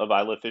drama of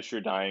Isla Fisher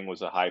dying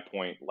was a high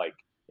point, like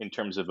in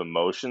terms of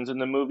emotions in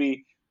the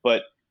movie.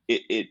 But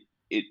it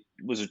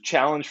was a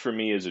challenge for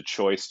me as a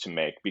choice to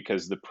make,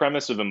 because the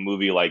premise of a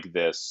movie like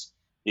this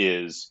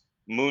is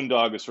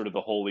Moondog is sort of the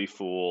holy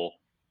fool.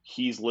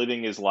 He's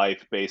living his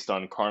life based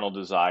on carnal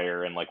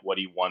desire and like what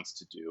he wants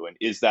to do. And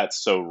is that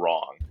so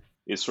wrong?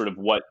 Is sort of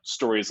what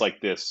stories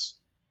like this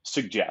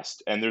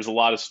suggest. And there's a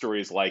lot of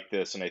stories like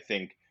this. And I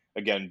think,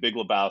 again, Big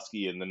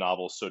Lebowski and the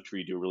novel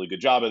Sotri do a really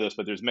good job of this,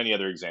 but there's many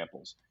other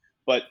examples.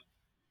 But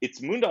it's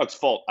Moondog's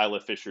fault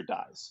Isla Fisher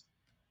dies.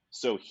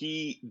 So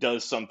he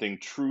does something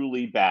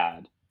truly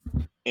bad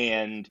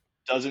and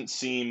doesn't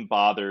seem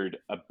bothered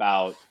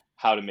about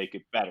how to make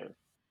it better.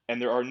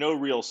 And there are no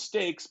real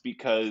stakes,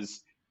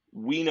 because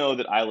we know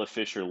that Isla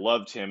Fisher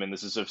loved him, and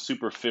this is a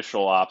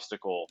superficial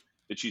obstacle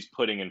that she's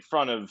putting in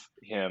front of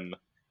him,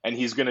 and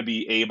he's going to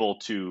be able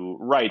to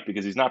write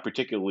because he's not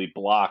particularly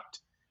blocked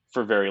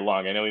for very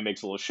long. I know he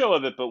makes a little show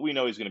of it, but we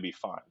know he's going to be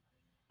fine.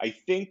 I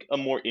think a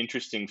more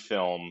interesting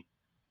film,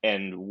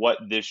 and what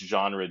this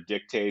genre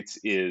dictates,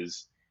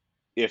 is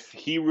if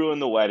he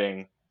ruined the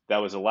wedding, that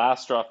was the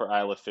last straw for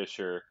Isla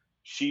Fisher.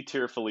 She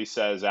tearfully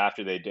says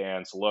after they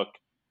dance, "Look,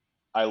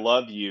 I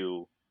love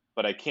you,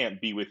 but I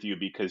can't be with you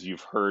because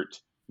you've hurt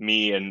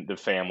me and the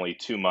family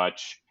too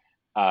much.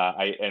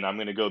 I'm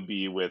going to go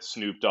be with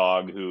Snoop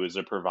Dogg, who is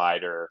a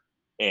provider."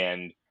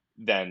 And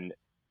then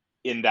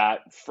in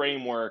that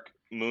framework,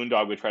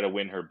 Moondog would try to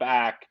win her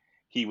back.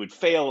 He would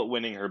fail at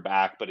winning her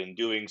back, but in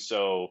doing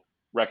so,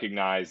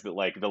 recognize that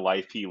like the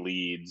life he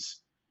leads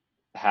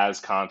has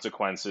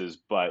consequences,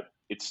 but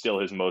it's still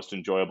his most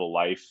enjoyable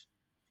life,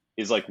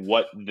 is like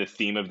what the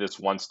theme of this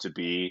wants to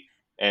be.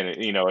 And,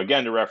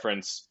 again, to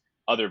reference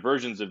other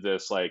versions of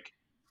this, like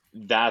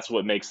that's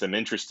what makes them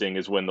interesting,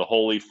 is when the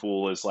holy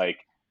fool is like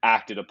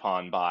acted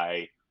upon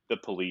by the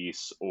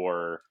police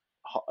or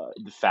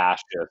the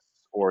fascists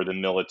or the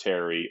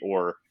military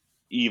or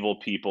evil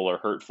people or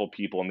hurtful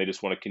people, and they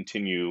just want to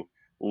continue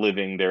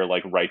living their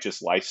like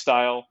righteous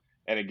lifestyle.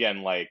 And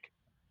again, like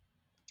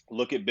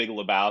look at Big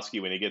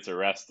Lebowski when he gets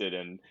arrested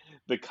and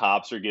the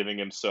cops are giving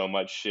him so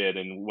much shit,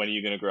 and when are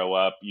you going to grow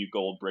up, you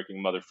gold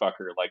bricking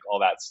motherfucker, like all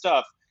that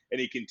stuff, and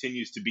he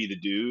continues to be the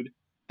dude.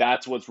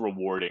 That's what's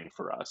rewarding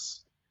for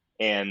us.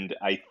 And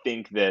I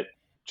think that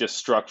just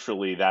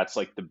structurally, that's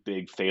like the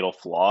big fatal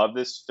flaw of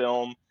this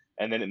film.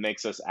 And then it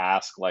makes us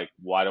ask, like,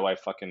 why do I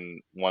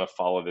fucking want to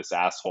follow this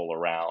asshole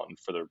around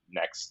for the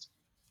next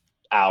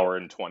hour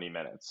and 20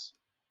 minutes?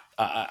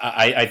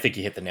 I think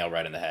you hit the nail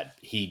right on the head.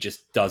 He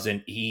just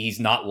doesn't,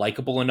 he's not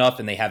likable enough,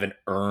 and they haven't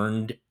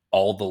earned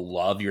all the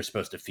love you're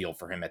supposed to feel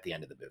for him at the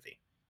end of the movie.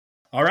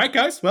 All right,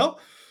 guys. Well,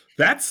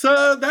 that's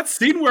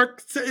scene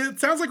work. It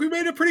sounds like we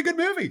made a pretty good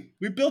movie.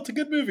 We built a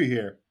good movie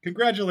here.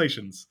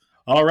 Congratulations.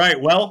 All right.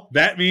 Well,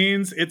 that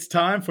means it's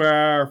time for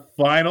our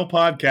final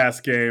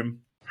podcast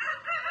game.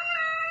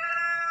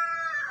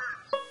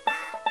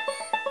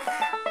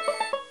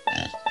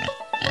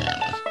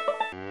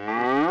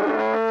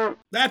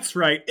 That's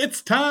right.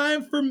 It's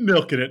time for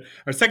Milking It,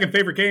 our second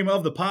favorite game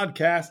of the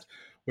podcast,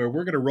 where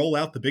we're going to roll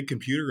out the big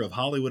computer of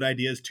Hollywood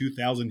Ideas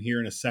 2000 here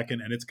in a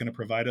second, and it's going to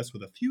provide us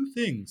with a few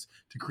things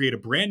to create a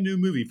brand new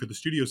movie for the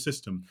studio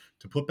system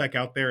to put back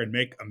out there and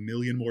make $1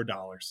 million more.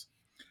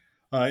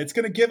 It's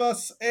going to give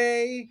us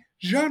a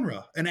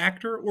genre, an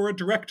actor, or a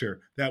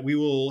director that we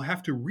will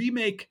have to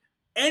remake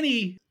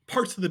any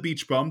parts of the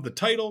Beach Bum, the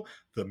title,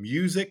 the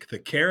music, the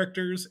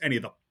characters, any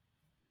of the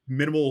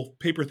minimal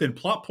paper-thin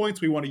plot points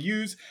we want to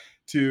use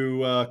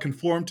to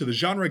conform to the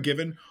genre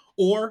given,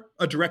 or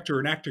a director or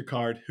an actor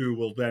card who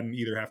will then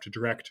either have to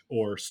direct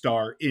or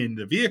star in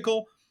the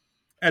vehicle,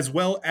 as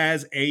well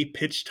as a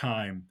pitch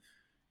time.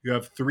 You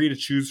have 3 to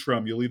choose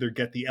from. You'll either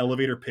get the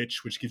elevator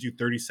pitch, which gives you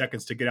 30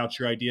 seconds to get out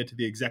your idea to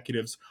the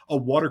executives, a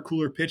water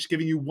cooler pitch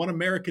giving you 1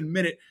 American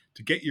minute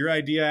to get your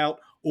idea out,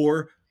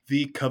 or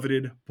the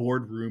coveted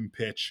boardroom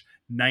pitch,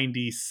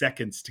 90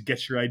 seconds to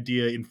get your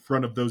idea in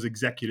front of those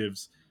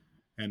executives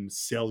and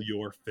sell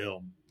your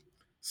film.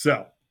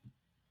 So,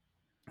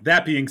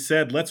 that being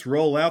said, let's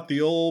roll out the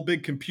old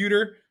big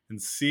computer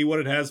and see what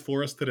it has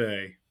for us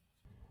today.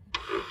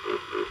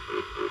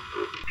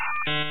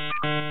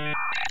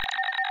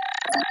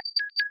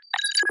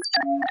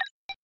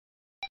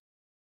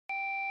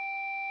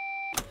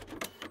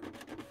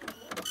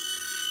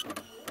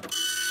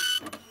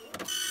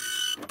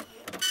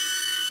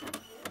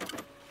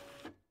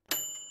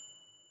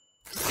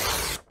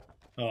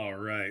 All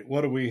right,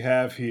 what do we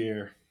have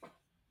here?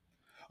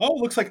 Oh,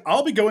 looks like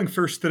I'll be going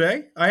first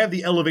today. I have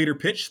the elevator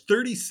pitch,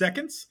 30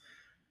 seconds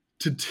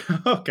to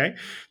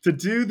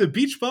do the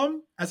beach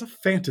bum as a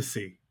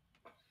fantasy.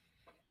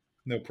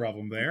 No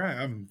problem there.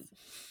 I'm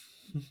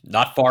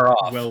not far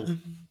off. Well,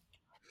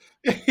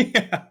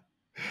 yeah.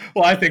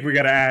 Well, I think we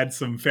got to add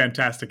some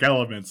fantastic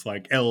elements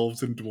like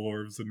elves and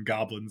dwarves and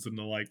goblins and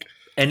the like.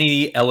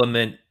 Any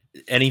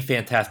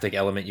fantastic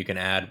element you can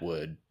add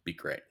would be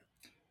great.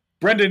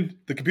 Brendan,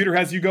 the computer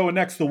has you going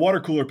next. The water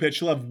cooler pitch.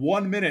 You'll have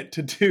 1 minute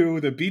to do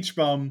the beach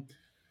bum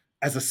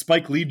as a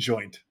Spike Lee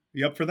joint.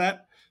 You up for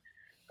that?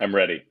 I'm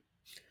ready.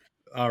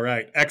 All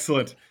right.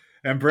 Excellent.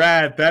 And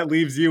Brad, that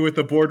leaves you with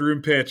the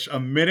boardroom pitch.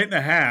 1.5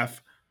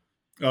 minutes.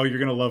 Oh, you're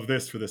going to love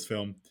this for this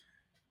film.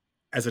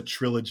 As a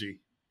trilogy.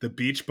 The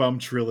Beach Bum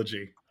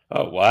Trilogy.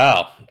 Oh,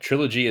 wow.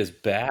 Trilogy is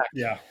back.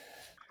 Yeah.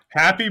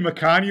 Happy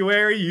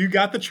McConuary. You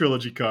got the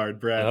trilogy card,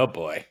 Brad. Oh,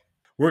 boy.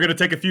 We're going to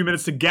take a few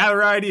minutes to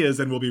gather ideas,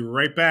 and we'll be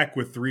right back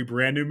with 3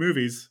 brand new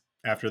movies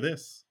after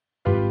this.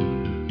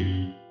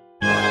 And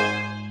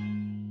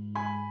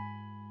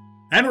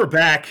we're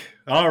back.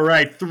 All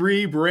right,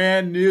 3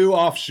 brand new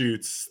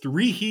offshoots,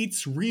 3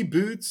 heats,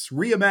 reboots,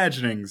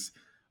 reimaginings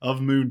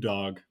of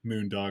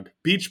Moondog,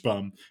 Beach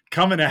Bum,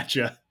 coming at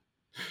you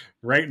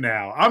right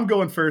now. I'm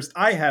going first.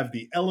 I have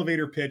the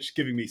elevator pitch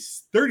giving me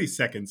 30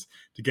 seconds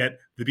to get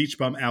the Beach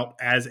Bum out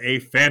as a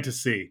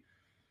fantasy.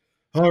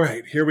 All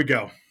right, here we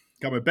go.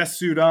 Got my best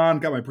suit on,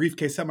 got my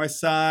briefcase at my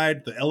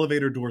side, the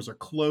elevator doors are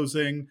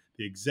closing,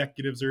 the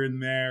executives are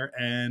in there,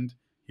 and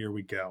here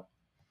we go.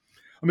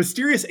 A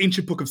mysterious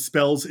ancient book of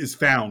spells is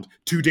found,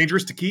 too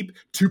dangerous to keep,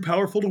 too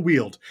powerful to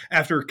wield.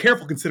 After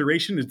careful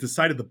consideration, it is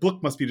decided the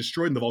book must be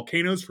destroyed in the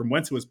volcanoes from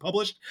whence it was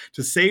published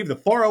to save the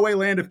faraway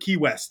land of Key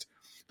West.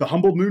 The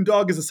humble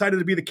Moondog is decided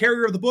to be the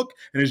carrier of the book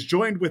and is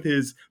joined with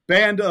his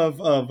band of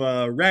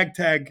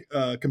ragtag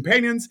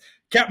companions,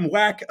 Captain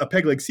Whack, a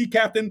peg-leg sea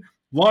captain,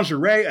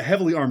 Lingerie, a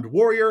heavily armed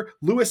warrior,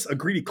 Lewis, a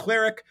greedy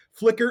cleric,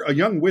 Flicker, a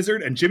young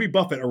wizard, and Jimmy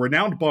Buffett, a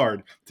renowned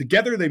bard.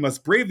 Together, they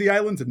must brave the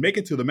islands and make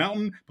it to the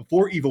mountain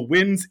before evil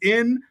wins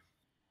in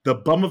The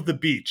Bum of the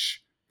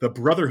Beach, The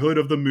Brotherhood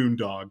of the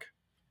Moondog.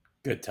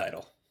 Good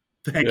title.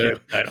 Thank you.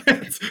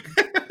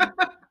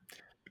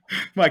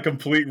 My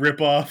complete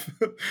ripoff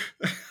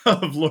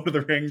of Lord of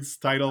the Rings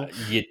title.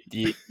 You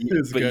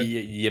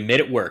made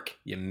it work.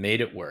 You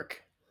made it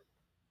work.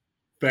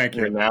 Thank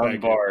you.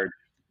 Renowned bard.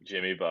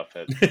 Jimmy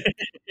Buffett.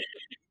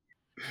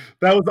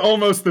 That was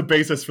almost the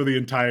basis for the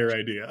entire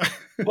idea.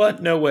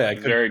 What? No way.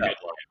 Very good line.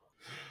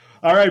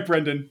 All right,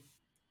 Brendan.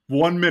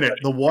 1 minute.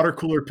 The water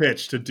cooler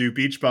pitch to do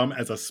Beach Bum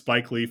as a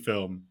Spike Lee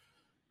film.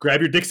 Grab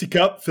your Dixie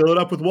cup, fill it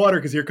up with water,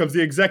 because here comes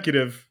the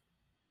executive.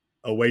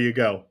 Away you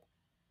go.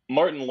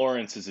 Martin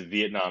Lawrence is a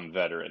Vietnam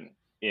veteran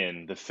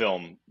in the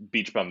film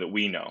Beach Bum that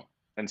we know.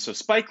 And so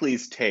Spike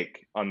Lee's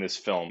take on this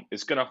film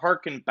is going to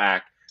harken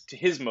back to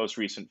his most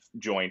recent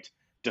joint,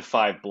 Da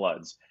 5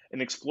 Bloods,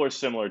 and explore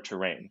similar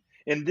terrain.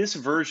 In this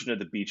version of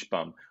the Beach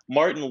Bum,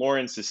 Martin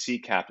Lawrence's sea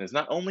captain is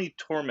not only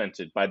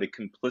tormented by the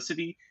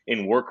complicity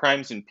in war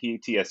crimes and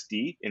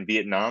PTSD in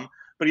Vietnam,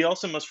 but he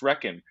also must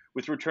reckon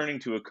with returning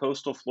to a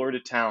coastal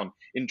Florida town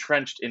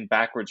entrenched in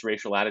backwards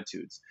racial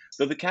attitudes.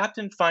 Though the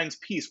captain finds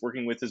peace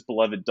working with his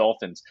beloved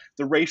dolphins,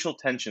 the racial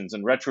tensions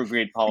and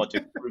retrograde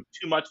politics prove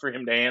too much for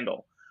him to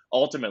handle.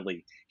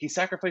 Ultimately, he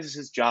sacrifices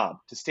his job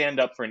to stand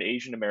up for an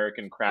Asian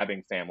American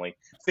crabbing family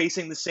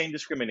facing the same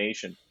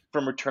discrimination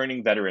from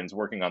returning veterans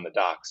working on the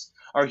docks.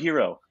 Our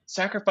hero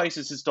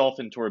sacrifices his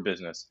dolphin tour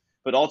business,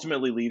 but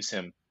ultimately leaves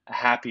him a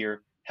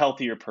happier,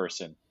 healthier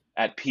person,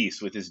 at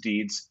peace with his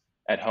deeds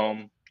at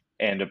home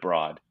and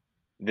abroad.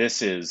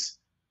 This is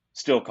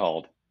still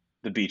called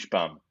The Beach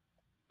Bum,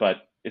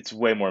 but it's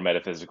way more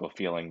metaphysical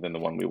feeling than the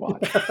one we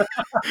watched.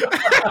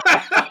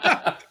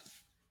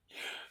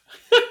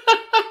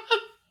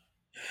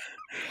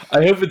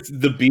 I hope it's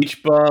The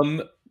Beach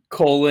Bum,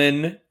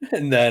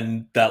 and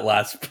then that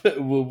last,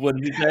 what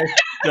did you say?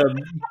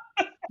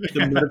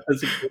 The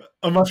metaphysical.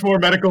 A much more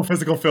medical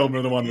physical film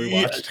than the one we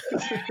watched.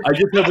 I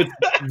just hope it's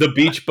The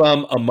Beach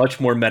Bum, a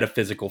much more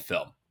metaphysical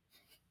film.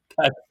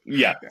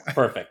 Yeah.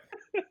 Perfect.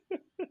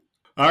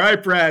 All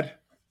right, Brad.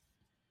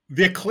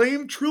 The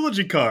acclaimed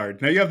trilogy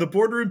card. Now you have the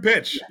boardroom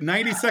pitch.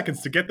 90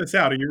 seconds to get this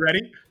out. Are you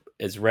ready?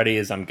 As ready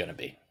as I'm going to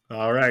be.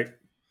 All right.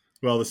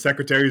 Well, the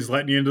secretary's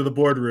letting you into the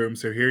boardroom,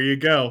 so here you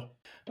go.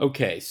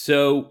 Okay,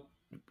 so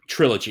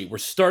trilogy. We're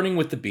starting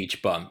with The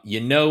Beach Bum.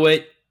 You know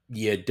it,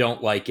 you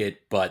don't like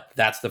it, but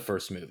that's the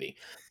first movie.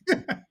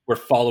 We're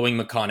following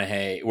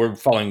McConaughey. We're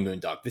following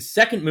Moondog. The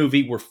second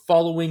movie, we're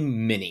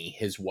following Minnie,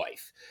 his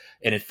wife.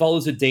 And it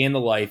follows a day in the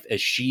life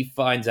as she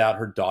finds out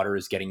her daughter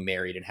is getting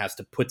married and has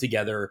to put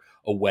together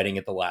a wedding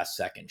at the last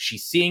second.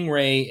 She's seeing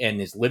Ray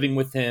and is living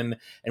with him,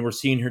 and we're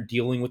seeing her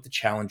dealing with the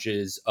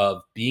challenges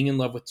of being in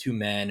love with two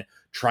men,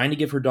 trying to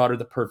give her daughter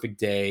the perfect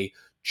day,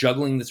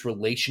 juggling this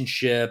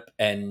relationship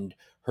and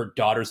her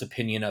daughter's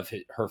opinion of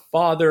her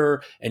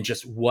father, and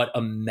just what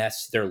a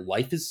mess their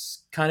life has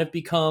kind of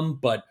become,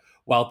 but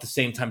while at the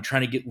same time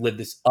trying to live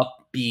this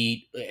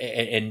upbeat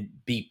and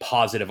be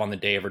positive on the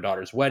day of her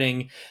daughter's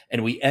wedding.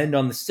 And we end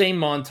on the same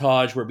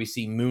montage where we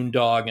see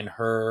Moondog and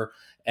her.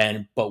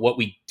 But what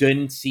we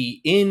didn't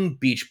see in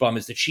Beach Bum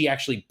is that she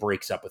actually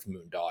breaks up with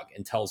Moondog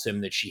and tells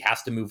him that she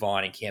has to move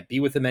on and can't be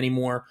with him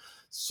anymore.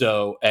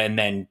 So, and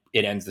then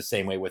it ends the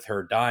same way with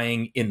her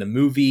dying. In the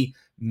movie,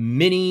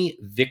 many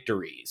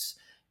victories.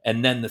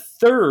 And then the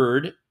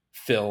third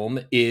film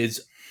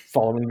is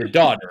following the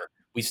daughter.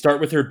 We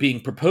start with her being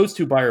proposed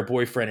to by her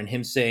boyfriend and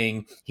him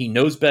saying he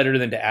knows better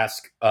than to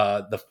ask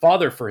the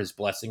father for his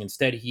blessing.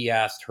 Instead, he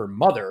asked her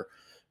mother,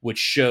 which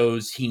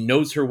shows he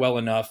knows her well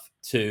enough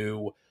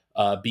to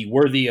be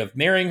worthy of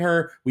marrying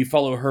her. We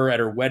follow her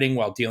at her wedding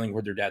while dealing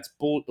with her dad's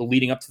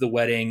leading up to the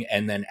wedding,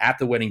 and then at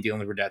the wedding dealing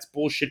with her dad's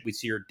bullshit. We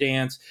see her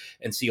dance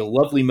and see a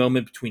lovely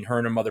moment between her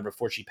and her mother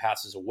before she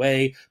passes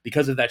away.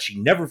 Because of that, she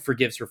never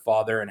forgives her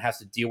father and has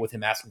to deal with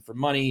him asking for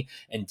money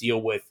and deal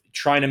with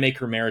trying to make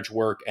her marriage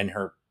work and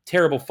her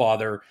terrible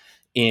father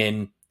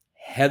in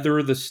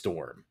Heather the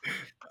Storm.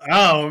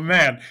 Oh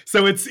man.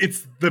 So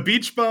it's The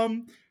Beach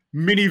Bum,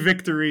 Mini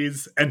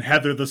Victories, and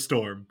Heather the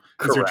Storm.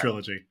 That's your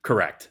trilogy.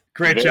 Correct.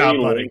 Great job,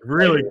 buddy.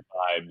 Really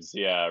vibes.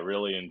 Yeah,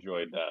 really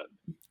enjoyed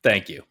that.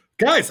 Thank you.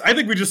 Guys, I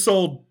think we just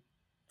sold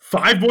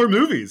 5 more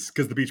movies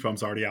because The Beach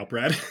Bum's already out,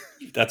 Brad.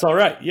 That's all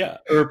right. Yeah.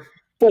 Or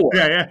 4.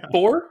 Yeah.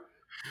 4?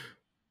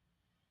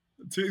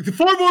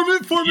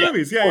 4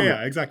 movies.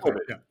 Yeah, exactly.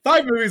 Yeah.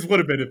 5 movies would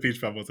have been if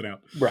Beach Bum wasn't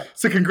out. Right.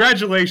 So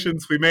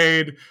congratulations. We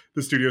made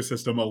the studio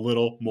system a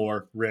little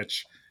more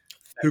rich.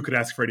 Who could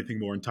ask for anything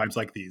more in times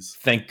like these?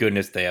 Thank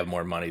goodness they have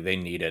more money. They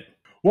need it.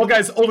 Well,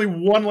 guys, only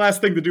one last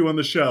thing to do on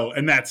the show,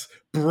 and that's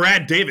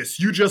Brad Davis.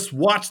 You just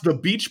watched The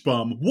Beach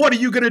Bum. What are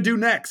you going to do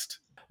next?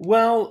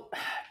 Well,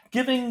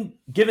 given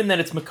that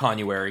it's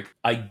McConuary,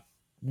 I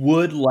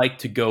would like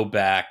to go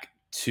back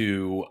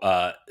to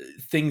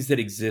things that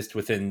exist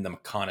within the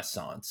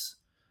McConaissance.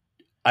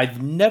 I've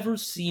never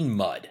seen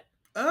Mud.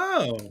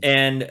 Oh.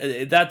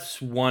 And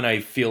that's one I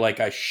feel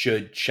like I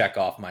should check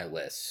off my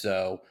list.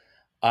 So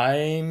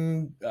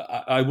I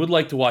would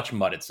like to watch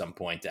Mud at some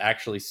point to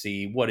actually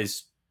see what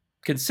is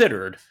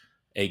considered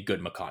a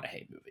good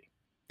McConaughey movie.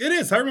 It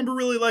is. I remember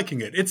really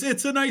liking it.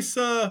 It's a nice,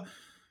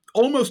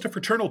 almost a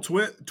fraternal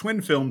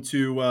twin film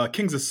to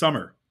Kings of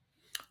Summer.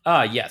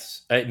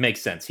 Yes, it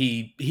makes sense.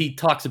 He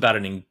talks about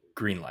it in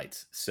Green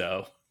Lights,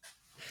 so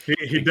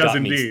he does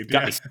indeed.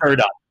 Got me stirred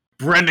up.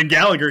 Brendan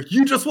Gallagher,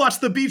 you just watched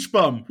The Beach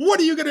Bum.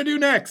 What are you going to do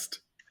next?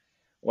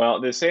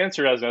 Well, this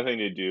answer has nothing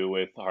to do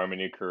with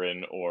Harmony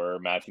Korine or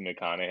Matthew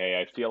McConaughey.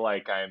 I feel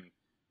like I'm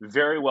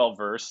very well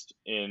versed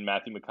in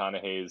Matthew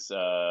McConaughey's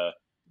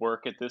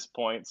work at this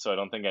point, so I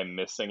don't think I'm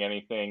missing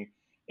anything.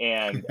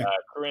 And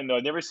Korine, though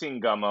I've never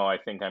seen Gummo, I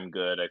think I'm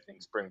good. I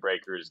think Spring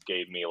Breakers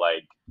gave me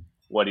like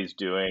what he's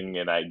doing,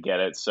 and I get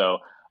it. So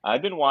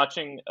I've been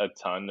watching a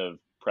ton of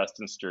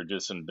Preston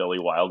Sturges and Billy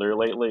Wilder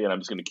lately, and I'm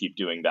just going to keep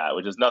doing that,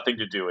 which has nothing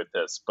to do with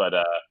this. But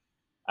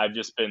I've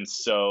just been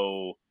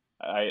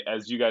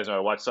as you guys know,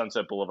 I watched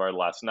Sunset Boulevard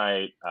last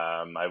night.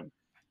 I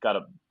got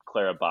a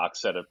Clara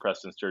box set of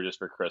Preston Sturges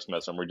for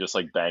Christmas, and we're just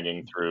like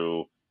banging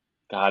through.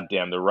 God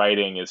damn, the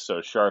writing is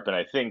so sharp. And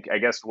I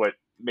guess what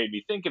made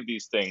me think of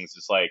these things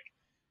is like,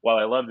 while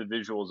I love the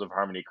visuals of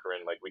Harmony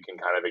Korine, like we can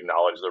kind of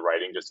acknowledge the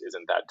writing just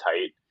isn't that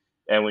tight.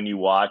 And when you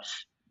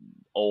watch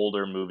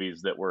older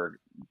movies that were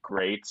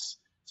greats,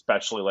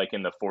 especially like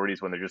in the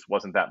 40s when there just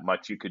wasn't that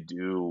much you could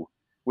do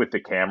with the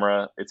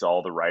camera, it's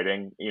all the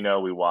writing. You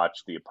know, we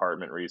watched The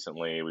Apartment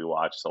recently, we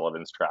watched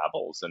Sullivan's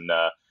Travels, and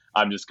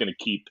I'm just going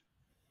to keep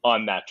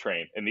on that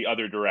train in the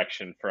other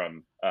direction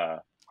from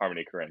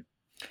Harmony Korine.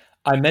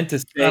 I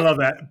love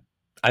that.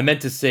 I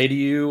meant to say to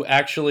you,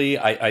 actually,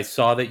 I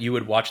saw that you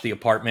would watch The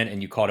Apartment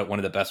and you called it one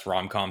of the best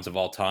rom-coms of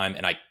all time,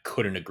 and I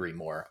couldn't agree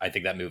more. I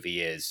think that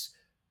movie is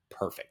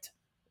perfect.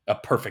 A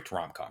perfect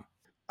rom-com.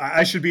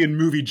 I should be in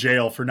movie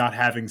jail for not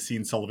having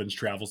seen Sullivan's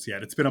Travels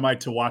yet. It's been on my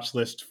to-watch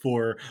list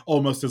for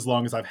almost as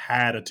long as I've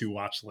had a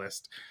to-watch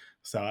list.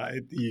 So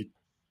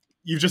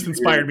you've just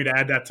inspired me to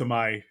add that to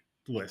my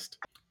list.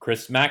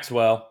 Chris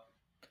Maxwell,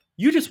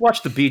 you just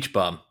watched The Beach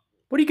Bum.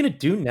 What are you going to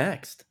do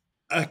next?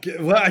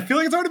 Well, I feel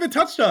like it's already been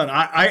touched on.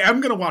 I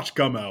am going to watch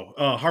Gummo,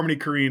 Harmony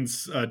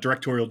Korine's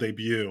directorial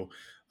debut.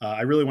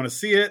 I really want to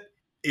see it.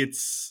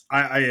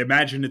 I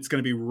imagine it's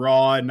going to be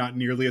raw and not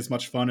nearly as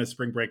much fun as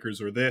Spring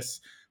Breakers or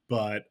this,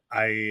 but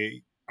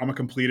I'm I'm a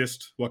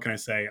completist. What can I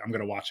say? I'm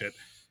going to watch it.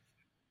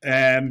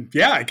 And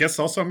yeah, I guess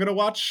also I'm going to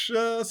watch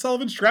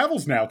Sullivan's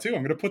Travels now too.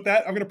 I'm going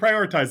to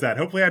prioritize that.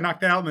 Hopefully I knock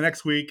that out in the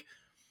next week.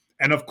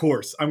 And of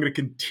course, I'm going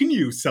to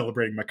continue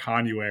celebrating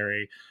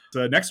McConuary.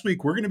 So next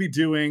week, we're going to be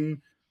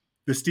doing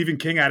the Stephen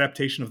King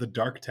adaptation of The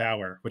Dark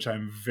Tower, which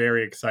I'm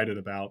very excited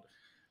about.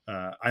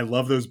 I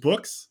love those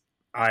books.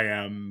 I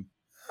am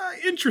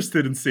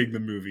interested in seeing the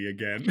movie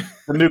again.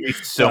 The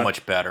movie's so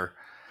much better.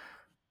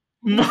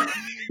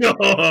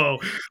 Oh,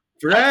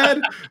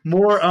 Brad,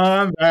 more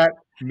on that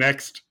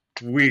next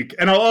week.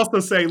 And I'll also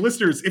say,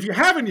 listeners, if you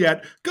haven't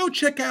yet, go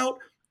check out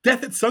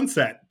Death at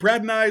Sunset,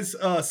 Brad and I's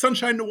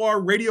Sunshine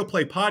Noir radio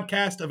play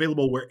podcast,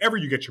 available wherever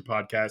you get your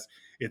podcast.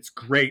 It's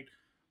great,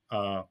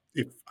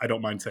 if I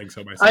don't mind saying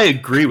so myself. I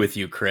agree with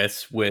you,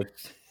 Chris, with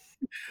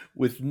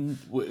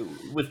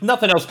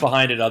nothing else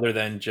behind it other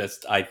than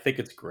just, I think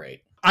it's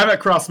great. I'm at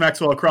Cross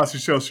Maxwell across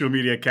your social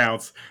media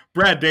accounts.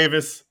 Brad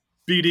Davis,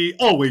 BD,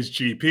 always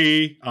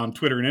GP, on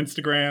Twitter and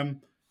Instagram.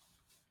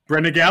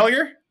 Brendan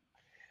Gallagher?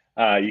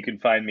 You can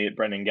find me at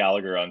Brendan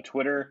Gallagher on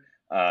Twitter.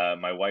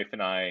 My wife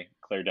and I,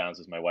 Claire Downs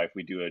is my wife,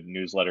 we do a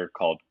newsletter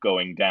called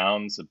Going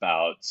Downs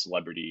about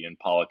celebrity and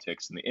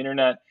politics and the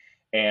internet.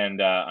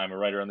 And I'm a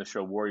writer on the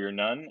show Warrior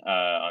Nun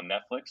on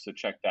Netflix, so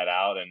check that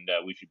out. And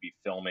we should be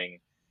filming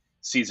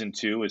season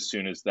 2 as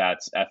soon as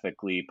that's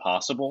ethically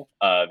possible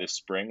this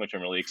spring, which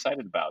I'm really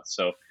excited about.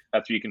 So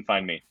that's where you can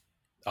find me.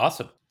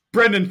 Awesome.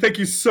 Brendan, thank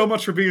you so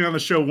much for being on the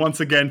show once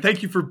again.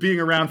 Thank you for being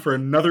around for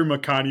another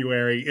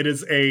McConuary. It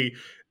is a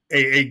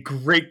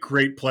great,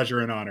 great pleasure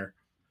and honor.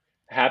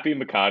 Happy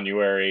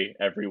McConuary,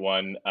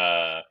 everyone.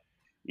 I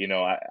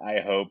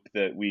hope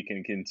that we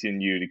can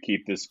continue to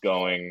keep this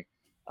going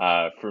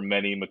for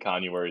many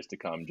McConuaries to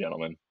come,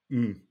 gentlemen.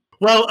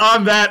 Well,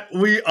 on that,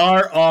 we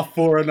are off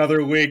for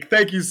another week.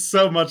 Thank you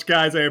so much,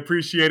 guys. I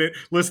appreciate it.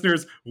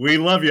 Listeners, we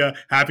love you.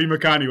 Happy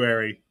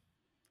McConuary.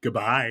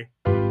 Goodbye.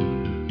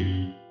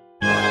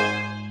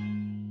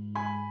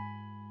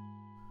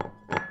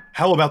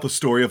 How about the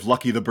story of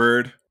Lucky the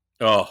Bird?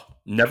 Oh,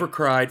 never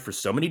cried for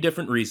so many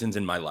different reasons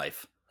in my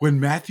life.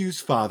 When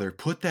Matthew's father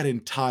put that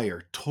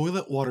entire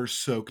toilet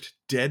water-soaked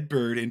dead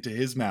bird into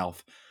his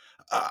mouth,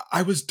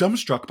 I was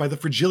dumbstruck by the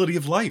fragility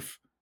of life.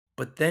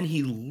 But then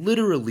he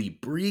literally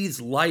breathes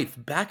life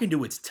back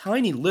into its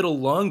tiny little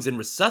lungs and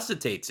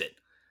resuscitates it.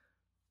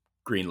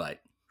 Green light.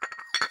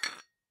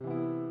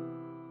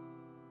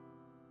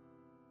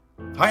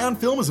 High on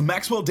Film is a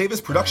Maxwell Davis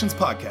Productions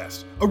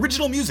podcast.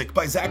 Original music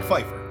by Zach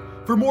Pfeiffer.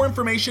 For more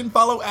information,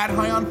 follow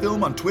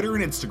 @HighOnFilm on Twitter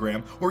and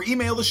Instagram, or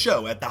email the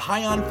show at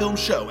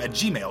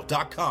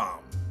thehighnfilmshow@gmail.com.